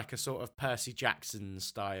sort of Percy Jackson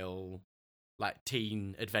style, like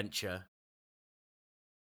teen adventure.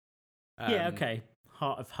 Yeah, okay.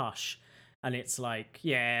 Heart of Hush. And it's like,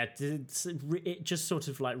 yeah, it just sort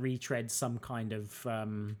of like retreads some kind of. Do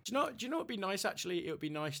you know what would be nice? Actually, it would be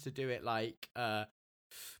nice to do it like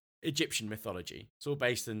Egyptian mythology. It's all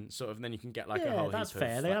based in sort of. And then you can get like a Yeah, whole that's heap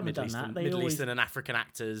fair. of They like, haven't done that. They Middle always- Eastern and African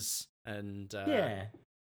actors, and Yeah.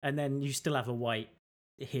 And then you still have a white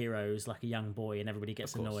hero who's like a young boy and everybody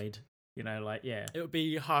gets Of course. annoyed. You know, like, yeah. it would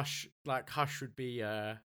be Hush. Like Hush would be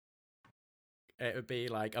it would be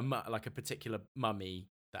like like a particular mummy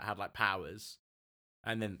that had like powers,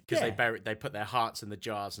 and then because Yeah. they put their hearts in the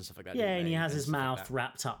jars and stuff like that. Yeah, didn't and he they? has his stuff like mouth that.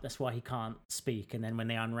 wrapped up. That's why he can't speak. And then when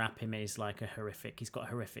they unwrap him, he's like he's got a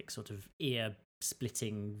horrific sort of ear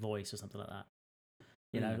splitting voice or something like that.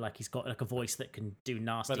 You know, like he's got like a voice that can do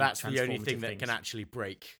nasty. But that's the only thing transformative that can things. actually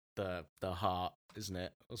break the heart, isn't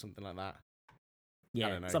it, or something like that? Yeah,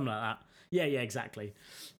 don't know. something like that. Yeah, exactly.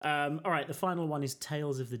 All right, the final one is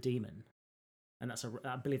Tales of the Demon, and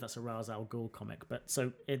I believe that's a Ra's al Ghul comic. But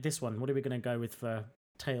so this one, what are we going to go with for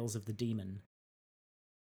Tales of the Demon?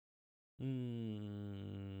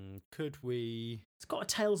 Could we? It's got a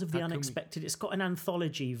Tales of the How can we- Unexpected. It's got an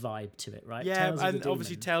anthology vibe to it, right? Yeah, Tales of and the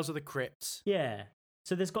obviously Demon. Tales of the Crypt. Yeah.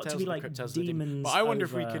 So there's got Tales to be of the like Crypt, Tales of the Demon. demons. But I wonder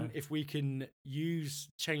over... if we can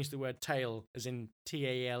change the word tail as in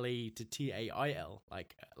TALE to TAIL,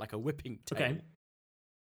 like a whipping tail. Okay.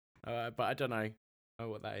 But I don't know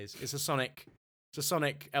what that is. It's a Sonic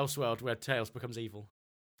Elseworld where Tails becomes evil.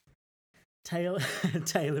 Tale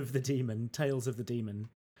of the Demon, Tales of the Demon.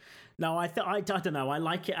 No, I don't know. I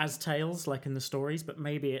like it as Tales, like in the stories, but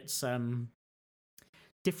maybe it's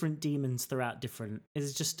different demons throughout different.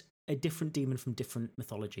 It's just a different demon from different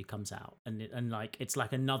mythology comes out, and like it's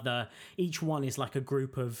like another. Each one is like a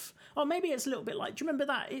group of. Oh, maybe it's a little bit like. Do you remember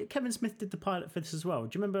that Kevin Smith did the pilot for this as well?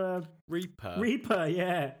 Do you remember Reaper? Reaper?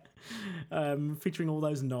 Yeah, featuring all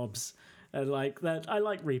those knobs. Like that, I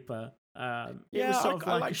like Reaper. It was sort of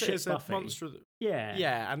I like a liked it shit as Buffy. a monster. Yeah.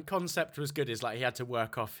 Yeah, and concept was good. Is like he had to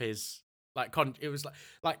work off his it was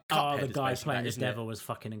like Oh, Cuphead the is guy basically playing that, as isn't it? Devil was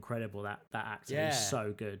fucking incredible. That actor, Yeah. he's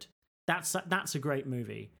so good. That's a great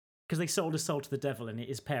movie because they sold his soul to the devil and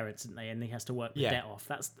his parents, didn't they? And he has to work the debt off.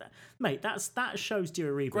 Mate. That show's due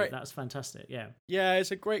a reboot. Great. That's fantastic. Yeah. Yeah,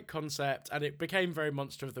 it's a great concept, and it became very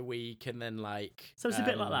Monster of the Week, and then like So it's a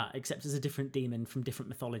bit like that, except it's a different demon from different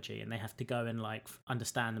mythology, and they have to go and like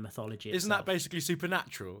understand the mythology. Isn't that basically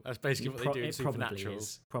Supernatural? That's basically what they do in It Supernatural.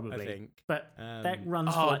 probably. I think. But that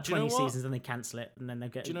runs for like 20 seasons, and they cancel it, and then they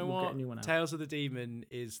get. Do you know we'll what? Get a new one out. Tales of the Demon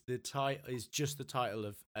is just the title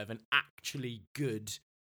of an actually good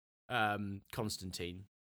Constantine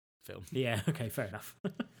film. Yeah. Okay. Fair enough.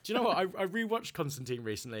 Do you know what? I rewatched Constantine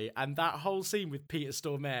recently, and that whole scene with Peter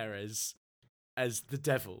Stormare as the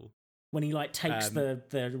devil. When he like takes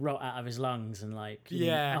the rot out of his lungs and like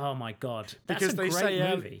oh my god, that's because a they great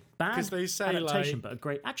say, movie. Bad because they say adaptation, like, but a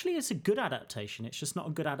great. Actually, it's a good adaptation. It's just not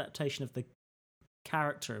a good adaptation of the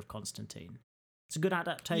character of Constantine. It's a good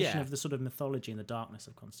adaptation of the sort of mythology and the darkness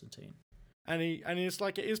of Constantine. And it's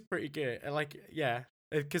like it is pretty good. Like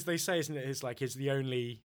because they say, isn't it? It's like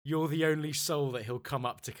you're the only soul that he'll come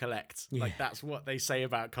up to collect. Yeah. Like that's what they say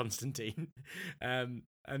about Constantine. And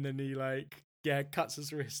then he cuts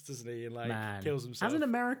his wrist, doesn't he, and kills himself. As an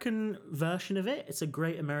American version of it, it's a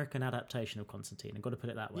great American adaptation of Constantine. I've got to put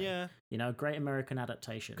it that way. Yeah, great American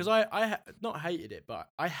adaptation. Because I not hated it, but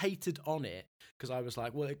I hated on it because I was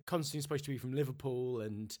like, well, Constantine's supposed to be from Liverpool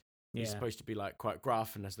and. He's supposed to be like quite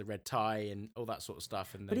gruff and has the red tie and all that sort of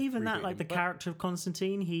stuff. And but even that, like the character of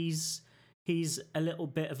Constantine, he's a little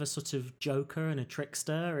bit of a sort of joker and a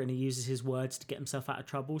trickster, and he uses his words to get himself out of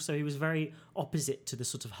trouble. So he was very opposite to the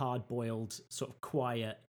sort of hard-boiled, sort of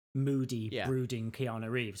quiet, moody, brooding Keanu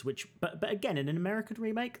Reeves. But again, in an American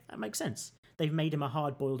remake, that makes sense. They've made him a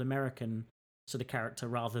hard-boiled American sort of character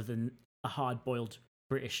rather than a hard-boiled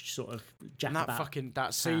British sort of and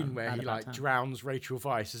that scene where he like drowns Rachel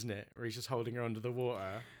Weisz, isn't it? Where he's just holding her under the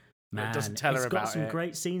water. Man, doesn't tell her about it. It's got some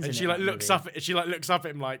great scenes. And in she like looks up. She like looks up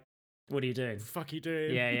at him like, "What are you doing? What the fuck are you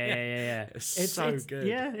doing?" Yeah. It's so good.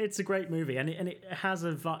 Yeah, it's a great movie, and it has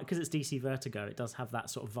a vibe because it's DC Vertigo. It does have that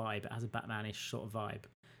sort of vibe. It has a Batman-ish sort of vibe.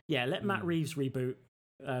 Yeah, let Matt Reeves reboot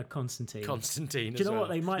Constantine. Do you know what?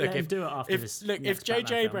 They might let him do it after this. If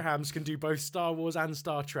J.J. Abrahams can do both Star Wars and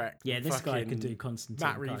Star Trek, this guy can do Constantine.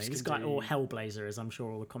 Matt Reeves this guy, or Hellblazer, as I'm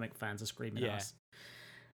sure all the comic fans are screaming at us.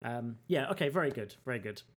 Okay, very good, very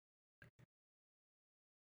good.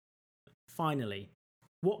 Finally,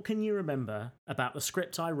 what can you remember about the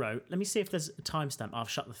script I wrote? Let me see if there's a timestamp.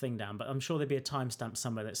 I've shut the thing down, but I'm sure there'll be a timestamp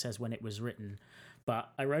somewhere that says when it was written.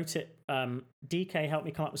 But I wrote it. DK helped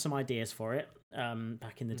me come up with some ideas for it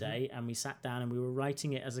back in the day, and we sat down and we were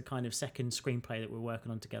writing it as a kind of second screenplay that we were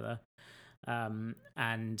working on together.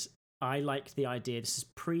 And I liked the idea. This is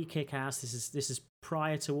pre-Kick-Ass. This is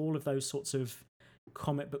prior to all of those sorts of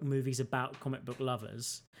comic book movies about comic book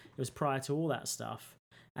lovers. It was prior to all that stuff,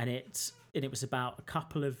 and it was about a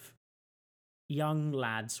couple of young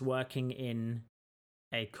lads working in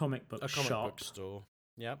a comic book store.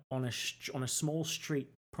 Yep. On a small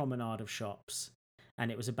street promenade of shops,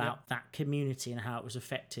 and it was about that community and how it was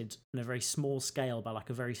affected on a very small scale by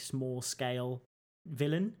like a very small scale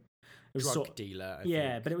villain. It was drug dealer. I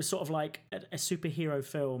think. But it was sort of like a superhero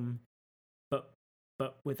film,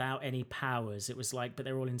 but without any powers. It was like, but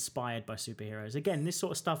they're all inspired by superheroes. Again, this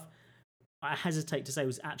sort of stuff, I hesitate to say,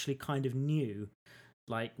 was actually kind of new,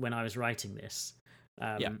 like when I was writing this,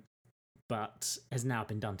 but has now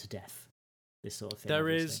been done to death. This sort of thing. There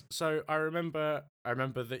is. So I remember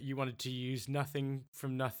that you wanted to use "Nothing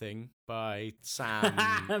from Nothing" by Sam.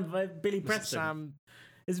 by Billy Preston.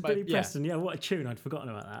 It's Billy Preston. Yeah, what a tune! I'd forgotten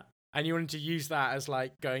about that. And you wanted to use that as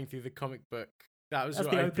like going through the comic book. That's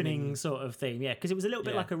the opening sort of theme. Yeah, because it was a little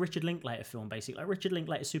bit like a Richard Linklater film, basically, like Richard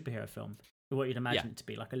Linklater superhero film. What you'd imagine it to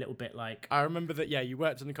be, like a little bit like. I remember that. Yeah, you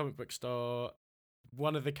worked in the comic book store.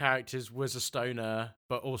 One of the characters was a stoner,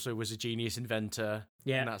 but also was a genius inventor.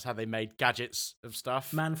 Yeah. And that's how they made gadgets of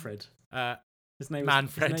stuff. Manfred. His name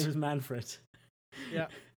was Manfred. Yeah.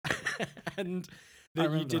 And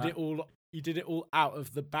then you did it all out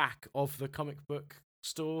of the back of the comic book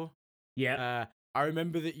store. Yeah. I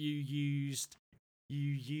remember that you used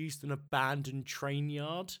an abandoned train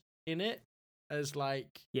yard in it as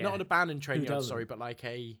like not an abandoned train yard, sorry, but like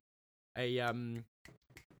a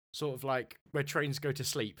sort of like where trains go to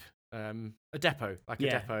sleep, a depot, like a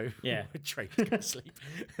depot. Yeah, where trains go to sleep.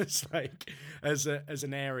 It's like as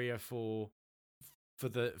an area for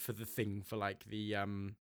the thing for like the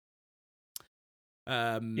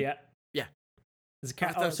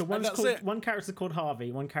There's so one character called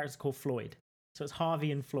Harvey, one character called Floyd. So it's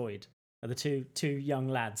Harvey and Floyd are the two young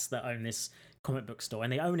lads that own this comic book store,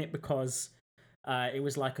 and they own it because it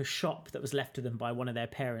was like a shop that was left to them by one of their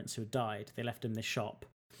parents who had died. They left them this shop,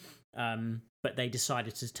 but they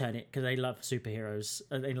decided to turn it because they love superheroes,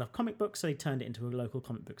 they love comic books, so they turned it into a local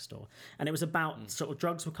comic book store. And it was about sort of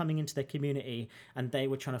drugs were coming into their community, and they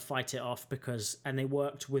were trying to fight it off and they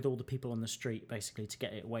worked with all the people on the street basically to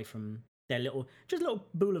get it away from their little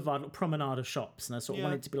boulevard, little promenade of shops, and I sort of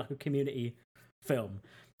wanted it to be like a community film.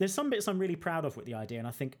 There's some bits I'm really proud of with the idea, and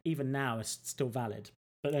I think even now it's still valid.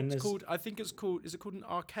 But then is it called an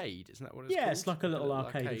arcade? Isn't that what it's called? Yeah, it's like a little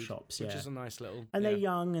arcade of shops, which is a nice little. And they're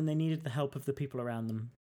young, and they needed the help of the people around them.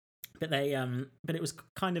 But but it was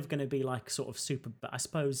kind of going to be like sort of super. I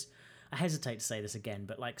suppose I hesitate to say this again,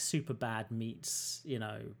 but like Superbad meets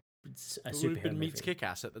a superhero movie. Meets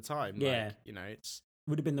Kick-Ass at the time. Yeah, it's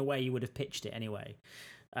would have been the way you would have pitched it anyway.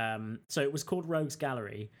 So it was called Rogues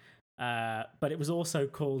Gallery. But it was also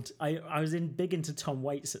called. I was big into Tom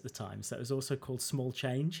Waits at the time, so it was also called Small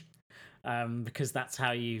Change, because that's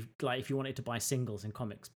how you if you wanted to buy singles in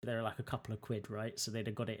comics, they're like a couple of quid, right? So they'd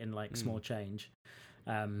have got it in like small change.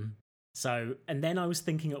 So and then I was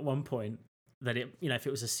thinking at one point that if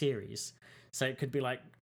it was a series, so it could be like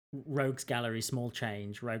Rogues Gallery Small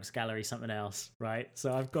Change, Rogues Gallery something else, right?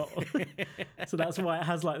 So I've got so that's why it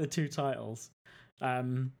has like the two titles.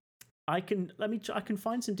 I can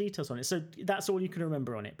find some details on it. So that's all you can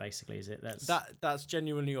remember on it, basically, is it? That's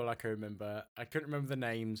genuinely all I can remember. I couldn't remember the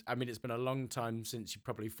names. I mean, it's been a long time since you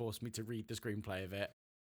probably forced me to read the screenplay of it.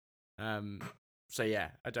 So yeah,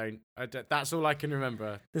 I don't. That's all I can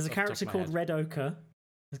remember. There's a character called Red Ochre.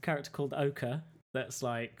 There's a character called Ochre. That's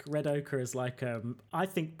like Red Ochre is like I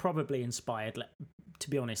think probably inspired. To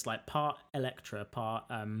be honest, like part Elektra, part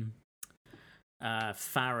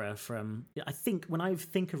Farah from. I think when I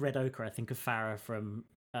think of Red Ochre, I think of Farah from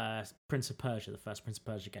Prince of Persia, the first Prince of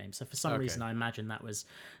Persia game. So for some reason, I imagine that was.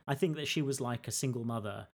 I think that she was like a single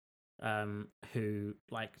mother who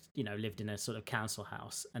lived in a sort of council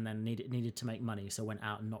house and then needed to make money, so went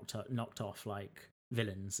out and knocked off like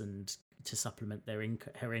villains and to supplement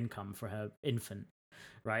her income for her infant.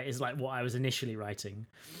 Right, is like what I was initially writing.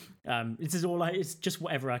 This is all it's just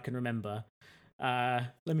whatever I can remember.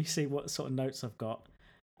 Let me see what sort of notes I've got.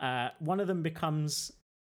 One of them becomes,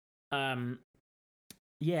 so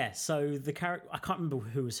the character, I can't remember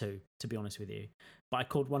who was who, to be honest with you, but I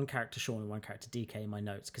called one character Sean and one character DK in my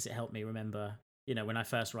notes because it helped me remember, when I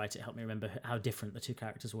first write it helped me remember how different the two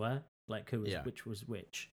characters were, like who was which was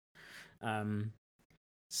which.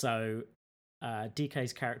 So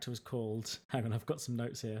DK's character was called, hang on, I've got some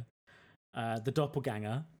notes here, the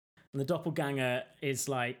Doppelganger. And the Doppelganger is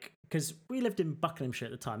like, because we lived in Buckinghamshire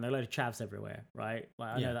at the time, there were a load of chavs everywhere, right?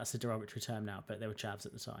 Like, I know that's a derogatory term now, but there were chavs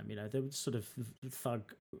at the time. They were sort of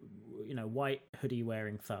thug, white hoodie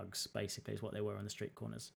wearing thugs, basically, is what they were on the street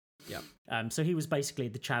corners. Yeah. So he was basically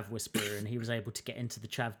the chav whisperer, and he was able to get into the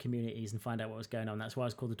chav communities and find out what was going on. That's why it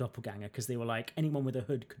was called the Doppelganger, because they were like, anyone with a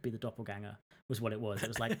hood could be the Doppelganger, was what it was. It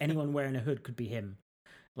was like anyone wearing a hood could be him,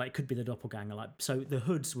 like could be the Doppelganger. Like, so the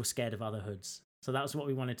hoods were scared of other hoods. So that was what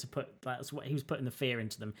we wanted to put. That's what he was putting the fear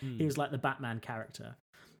into them. He was like the Batman character.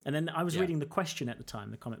 And then I was reading The Question at the time,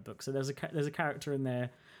 the comic book. So there's a character in there.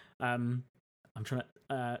 I'm trying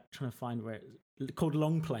to find where it's called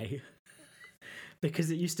Long Play, because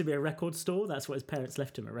it used to be a record store. That's what his parents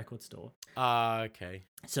left him, a record store. Okay.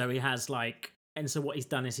 So he has and so what he's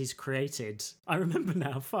done is he's created. I remember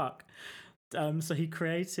now. Fuck. So he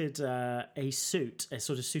created a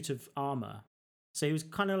sort of suit of armor. So he was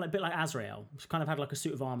kind of like a bit like Azrael. He kind of had like a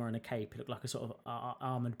suit of armor and a cape. He looked like a sort of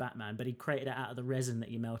armored Batman, but he created it out of the resin that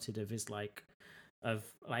he melted of his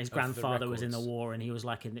his grandfather was in the war, and he was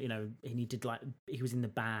like he was in the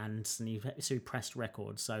bands, and he pressed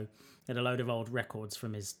records. So he had a load of old records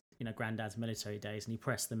from his granddad's military days, and he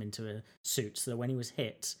pressed them into a suit. So when he was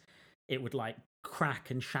hit, it would like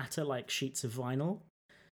crack and shatter like sheets of vinyl.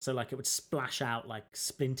 So like it would splash out like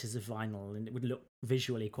splinters of vinyl, and it would look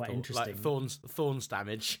visually quite interesting. Like thorns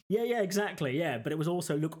damage. Yeah, exactly. Yeah, but it was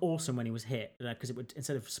also look awesome when he was hit, because it would,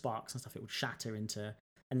 instead of sparks and stuff, it would shatter into,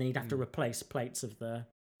 and then he'd have to replace plates of the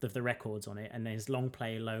records on it, and his Long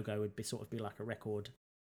Play logo would be like a record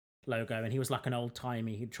logo, and he was like an old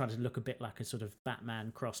timey. He'd try to look a bit like a sort of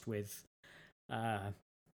Batman crossed with, like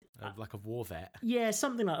a war vet. Yeah,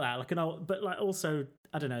 something like that, like an old, but like also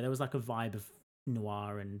I don't know. There was like a vibe of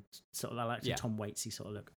noir and sort of like Tom Waitsy sort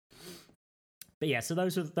of look. But yeah, so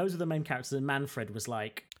those are the main characters. And Manfred was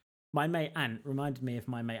like my mate Ant, reminded me of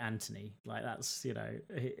my mate Anthony. Like that's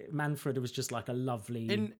Manfred was just like a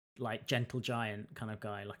lovely like gentle giant kind of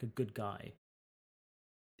guy, like a good guy.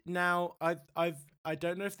 now I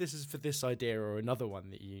don't know if this is for this idea or another one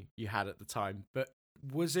that you had at the time, but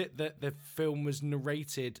was it that the film was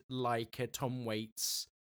narrated like a Tom Waits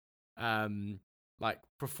like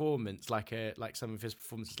performance, like some of his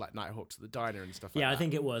performances, like Nighthawks at the Diner and stuff like that? Yeah, I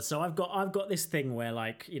think it was. So I've got this thing where,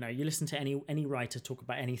 like, you know, you listen to any writer talk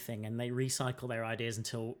about anything, and they recycle their ideas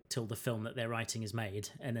until the film that they're writing is made,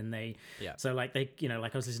 and then so like they, you know,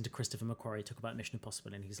 like I was listening to Christopher McQuarrie talk about Mission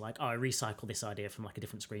Impossible, and he's like, oh, I recycled this idea from like a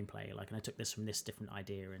different screenplay, like, and I took this from this different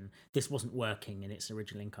idea, and this wasn't working in its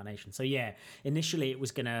original incarnation. So yeah, initially it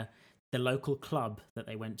was the local club that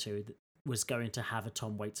they went to was going to have a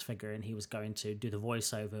Tom Waits figure, and he was going to do the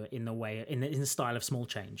voiceover in the style of Small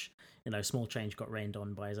Change. You know, Small Change got rained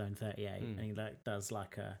on by his own 38, and he does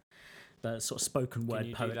like the sort of spoken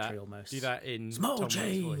word poetry almost. Do that in Small Tom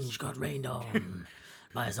Change Waits' voice. got rained on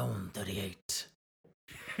by his own 38.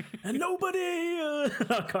 And nobody, I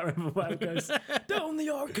can't remember where it goes, down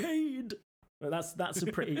the arcade. But that's a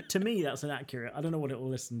pretty, to me, that's an accurate, I don't know what it will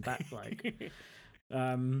listen back like.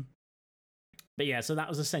 But yeah, so that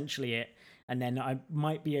was essentially it. And then I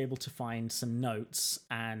might be able to find some notes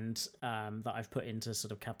and that I've put into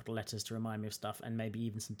sort of capital letters to remind me of stuff, and maybe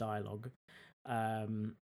even some dialogue.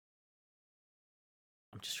 I'm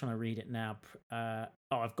just trying to read it now.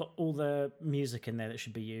 I've got all the music in there that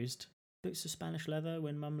should be used. Boots of Spanish Leather,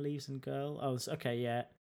 When Mum Leaves and Girl. Oh, okay, yeah.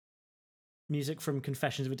 Music from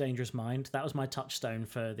Confessions of a Dangerous Mind. That was my touchstone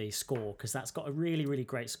for the score, because that's got a really, really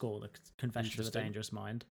great score, the Confessions of a Dangerous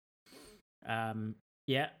Mind.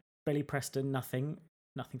 Yeah, Billy Preston, Nothing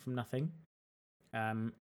from Nothing. Let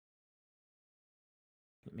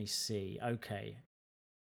me see. Okay,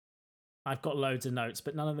 I've got loads of notes,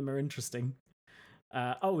 but none of them are interesting.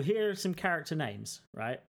 Here are some character names,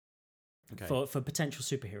 right? Okay. For potential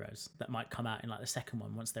superheroes that might come out in like the second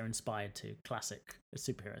one once they're inspired to classic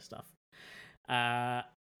superhero stuff.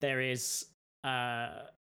 There is a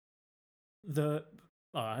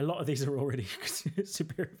lot of these are already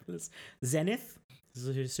superhero villains. Zenith is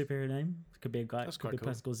a superhero name. Could be a guy. That's could be quite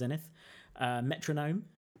a person called Zenith. Metronome.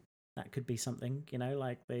 That could be something. You know,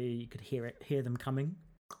 like you could hear them coming,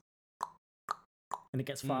 and it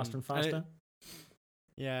gets faster and faster.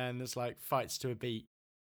 And there's like fights to a beat.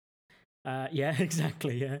 Yeah,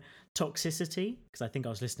 exactly. Yeah, Toxicity, because I think I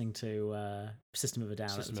was listening to System of a Down.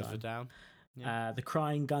 System at the time. of a Down. Yeah. The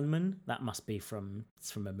Crying Gunman. That must be from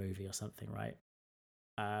a movie or something, right?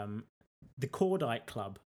 The Cordite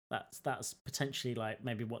Club. That's potentially like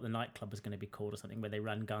maybe what the nightclub is going to be called or something, where they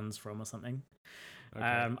run guns from or something. Okay.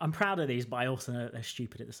 I'm proud of these, but I also know that they're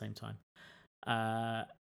stupid at the same time. The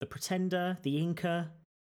Pretender, the Inca,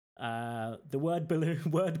 the Word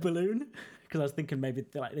Balloon, because I was thinking maybe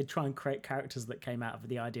they try and create characters that came out of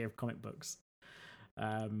the idea of comic books.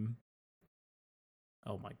 Oh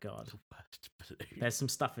my god, there's some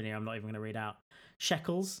stuff in here I'm not even going to read out.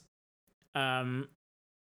 Shekels.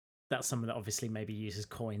 That's someone that obviously maybe uses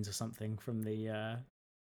coins or something from the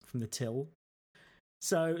till.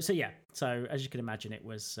 So yeah. So as you can imagine, it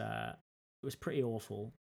was pretty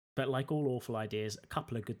awful. But like all awful ideas, a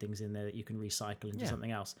couple of good things in there that you can recycle into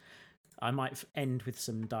something else. I might end with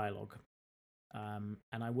some dialogue, and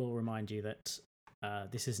I will remind you that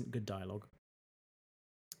this isn't good dialogue.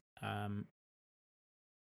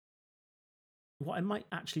 What I might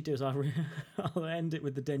actually do is I'll end it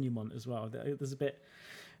with the denouement as well. There's a bit.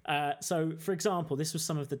 So, for example, this was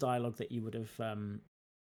some of the dialogue that you would have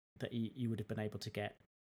you would have been able to get.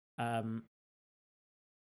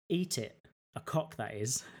 Eat it, a cock that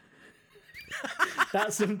is.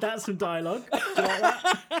 That's some dialogue. Do you like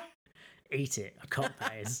that? Eat it, a cock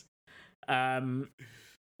that is.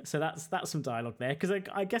 So that's some dialogue there, because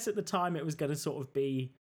I guess at the time it was going to sort of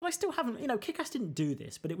be. Well, I still haven't. Kick-Ass didn't do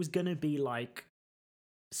this, but it was going to be like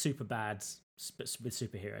Superbad with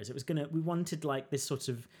superheroes. It was we wanted like this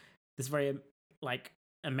very like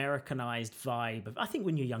Americanized vibe of, I think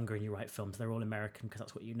when you're younger and you write films, they're all American because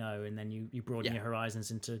that's what you know, and then you broaden your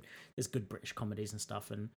horizons into there's good British comedies and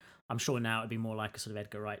stuff, and I'm sure now it'd be more like a sort of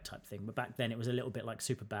Edgar Wright type thing, but back then it was a little bit like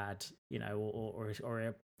Superbad,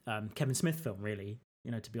 or a Kevin Smith film, really,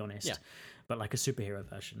 to be honest, but like a superhero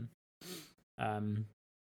version.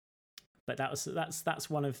 But that's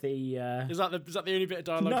one of the. Is that the only bit of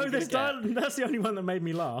dialogue? No, that's the only one that made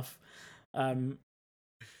me laugh.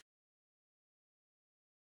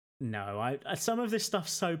 No, I some of this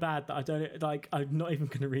stuff's so bad that I don't like. I'm not even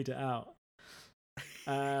going to read it out.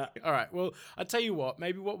 All right. Well, I'll tell you what.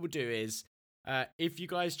 Maybe what we'll do is, if you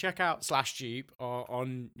guys check out /Dupe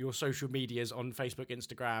on your social medias on Facebook,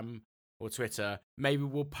 Instagram, or Twitter, maybe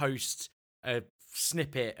we'll post a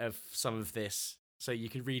snippet of some of this so you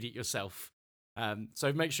can read it yourself.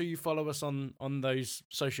 So make sure you follow us on those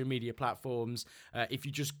social media platforms. If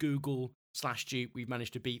you just Google /Dupe, we've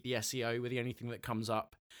managed to beat the SEO with the only thing that comes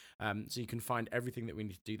up. So you can find everything that we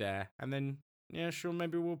need to do there. And then, yeah, sure,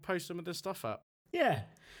 maybe we'll post some of this stuff up. Yeah,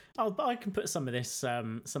 I can put some of this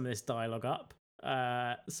dialogue up.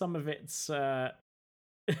 Some of it's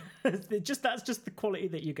that's just the quality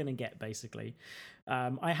that you're going to get, basically.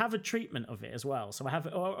 I have a treatment of it as well, so I have,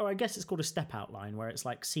 or I guess it's called a step outline, where it's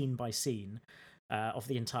like scene by scene of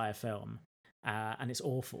the entire film, and it's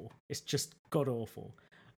awful. It's just god awful.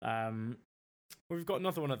 We've got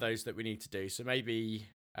another one of those that we need to do. So maybe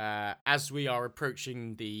as we are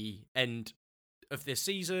approaching the end of this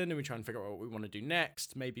season and we try and figure out what we want to do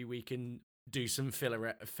next, maybe we can do some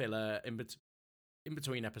filler in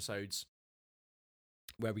between episodes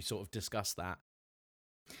where we sort of discuss that.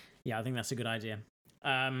 Yeah, I think that's a good idea.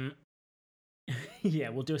 Yeah,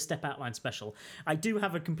 we'll do a step outline special. I do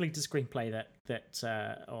have a completed screenplay that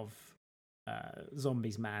of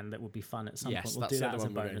Zombies Man that would be fun at some point. We'll do that as a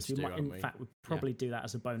bonus. We might, in fact, we'll probably do that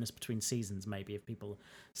as a bonus between seasons, maybe, if people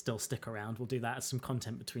still stick around. We'll do that as some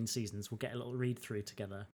content between seasons. We'll get a little read through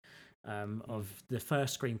together of the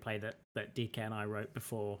first screenplay that DK and I wrote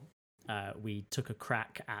before we took a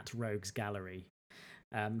crack at Rogues Gallery.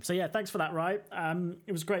 So yeah, thanks for that, Right.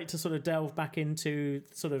 It was great to sort of delve back into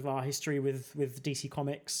sort of our history with DC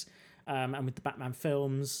Comics and with the Batman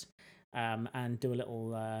films. And do a little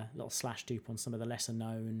 /Dupe on some of the lesser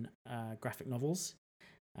known graphic novels.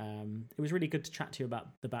 It was really good to chat to you about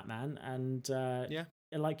the Batman, and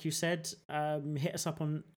like you said, hit us up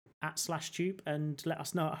on @/Dupe and let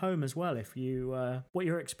us know at home as well if you what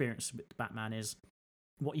your experience with Batman is,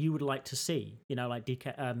 what you would like to see. You know, like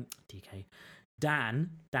Dan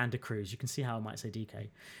DeCruz. You can see how I might say DK.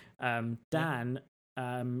 Dan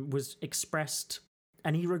was expressed.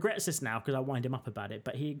 And he regrets this now because I wind him up about it.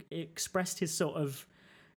 But he expressed his sort of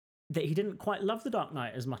that he didn't quite love The Dark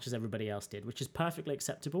Knight as much as everybody else did, which is perfectly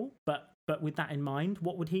acceptable. But with that in mind,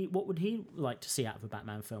 what would he like to see out of a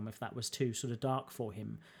Batman film if that was too sort of dark for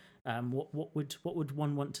him? What would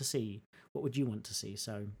one want to see? What would you want to see?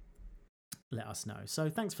 So let us know. So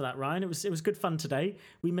thanks for that, Ryan. It was good fun today.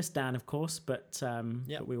 We missed Dan, of course, but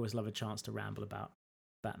we always love a chance to ramble about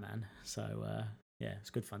Batman. So yeah, it's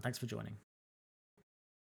good fun. Thanks for joining.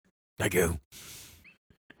 Thank you.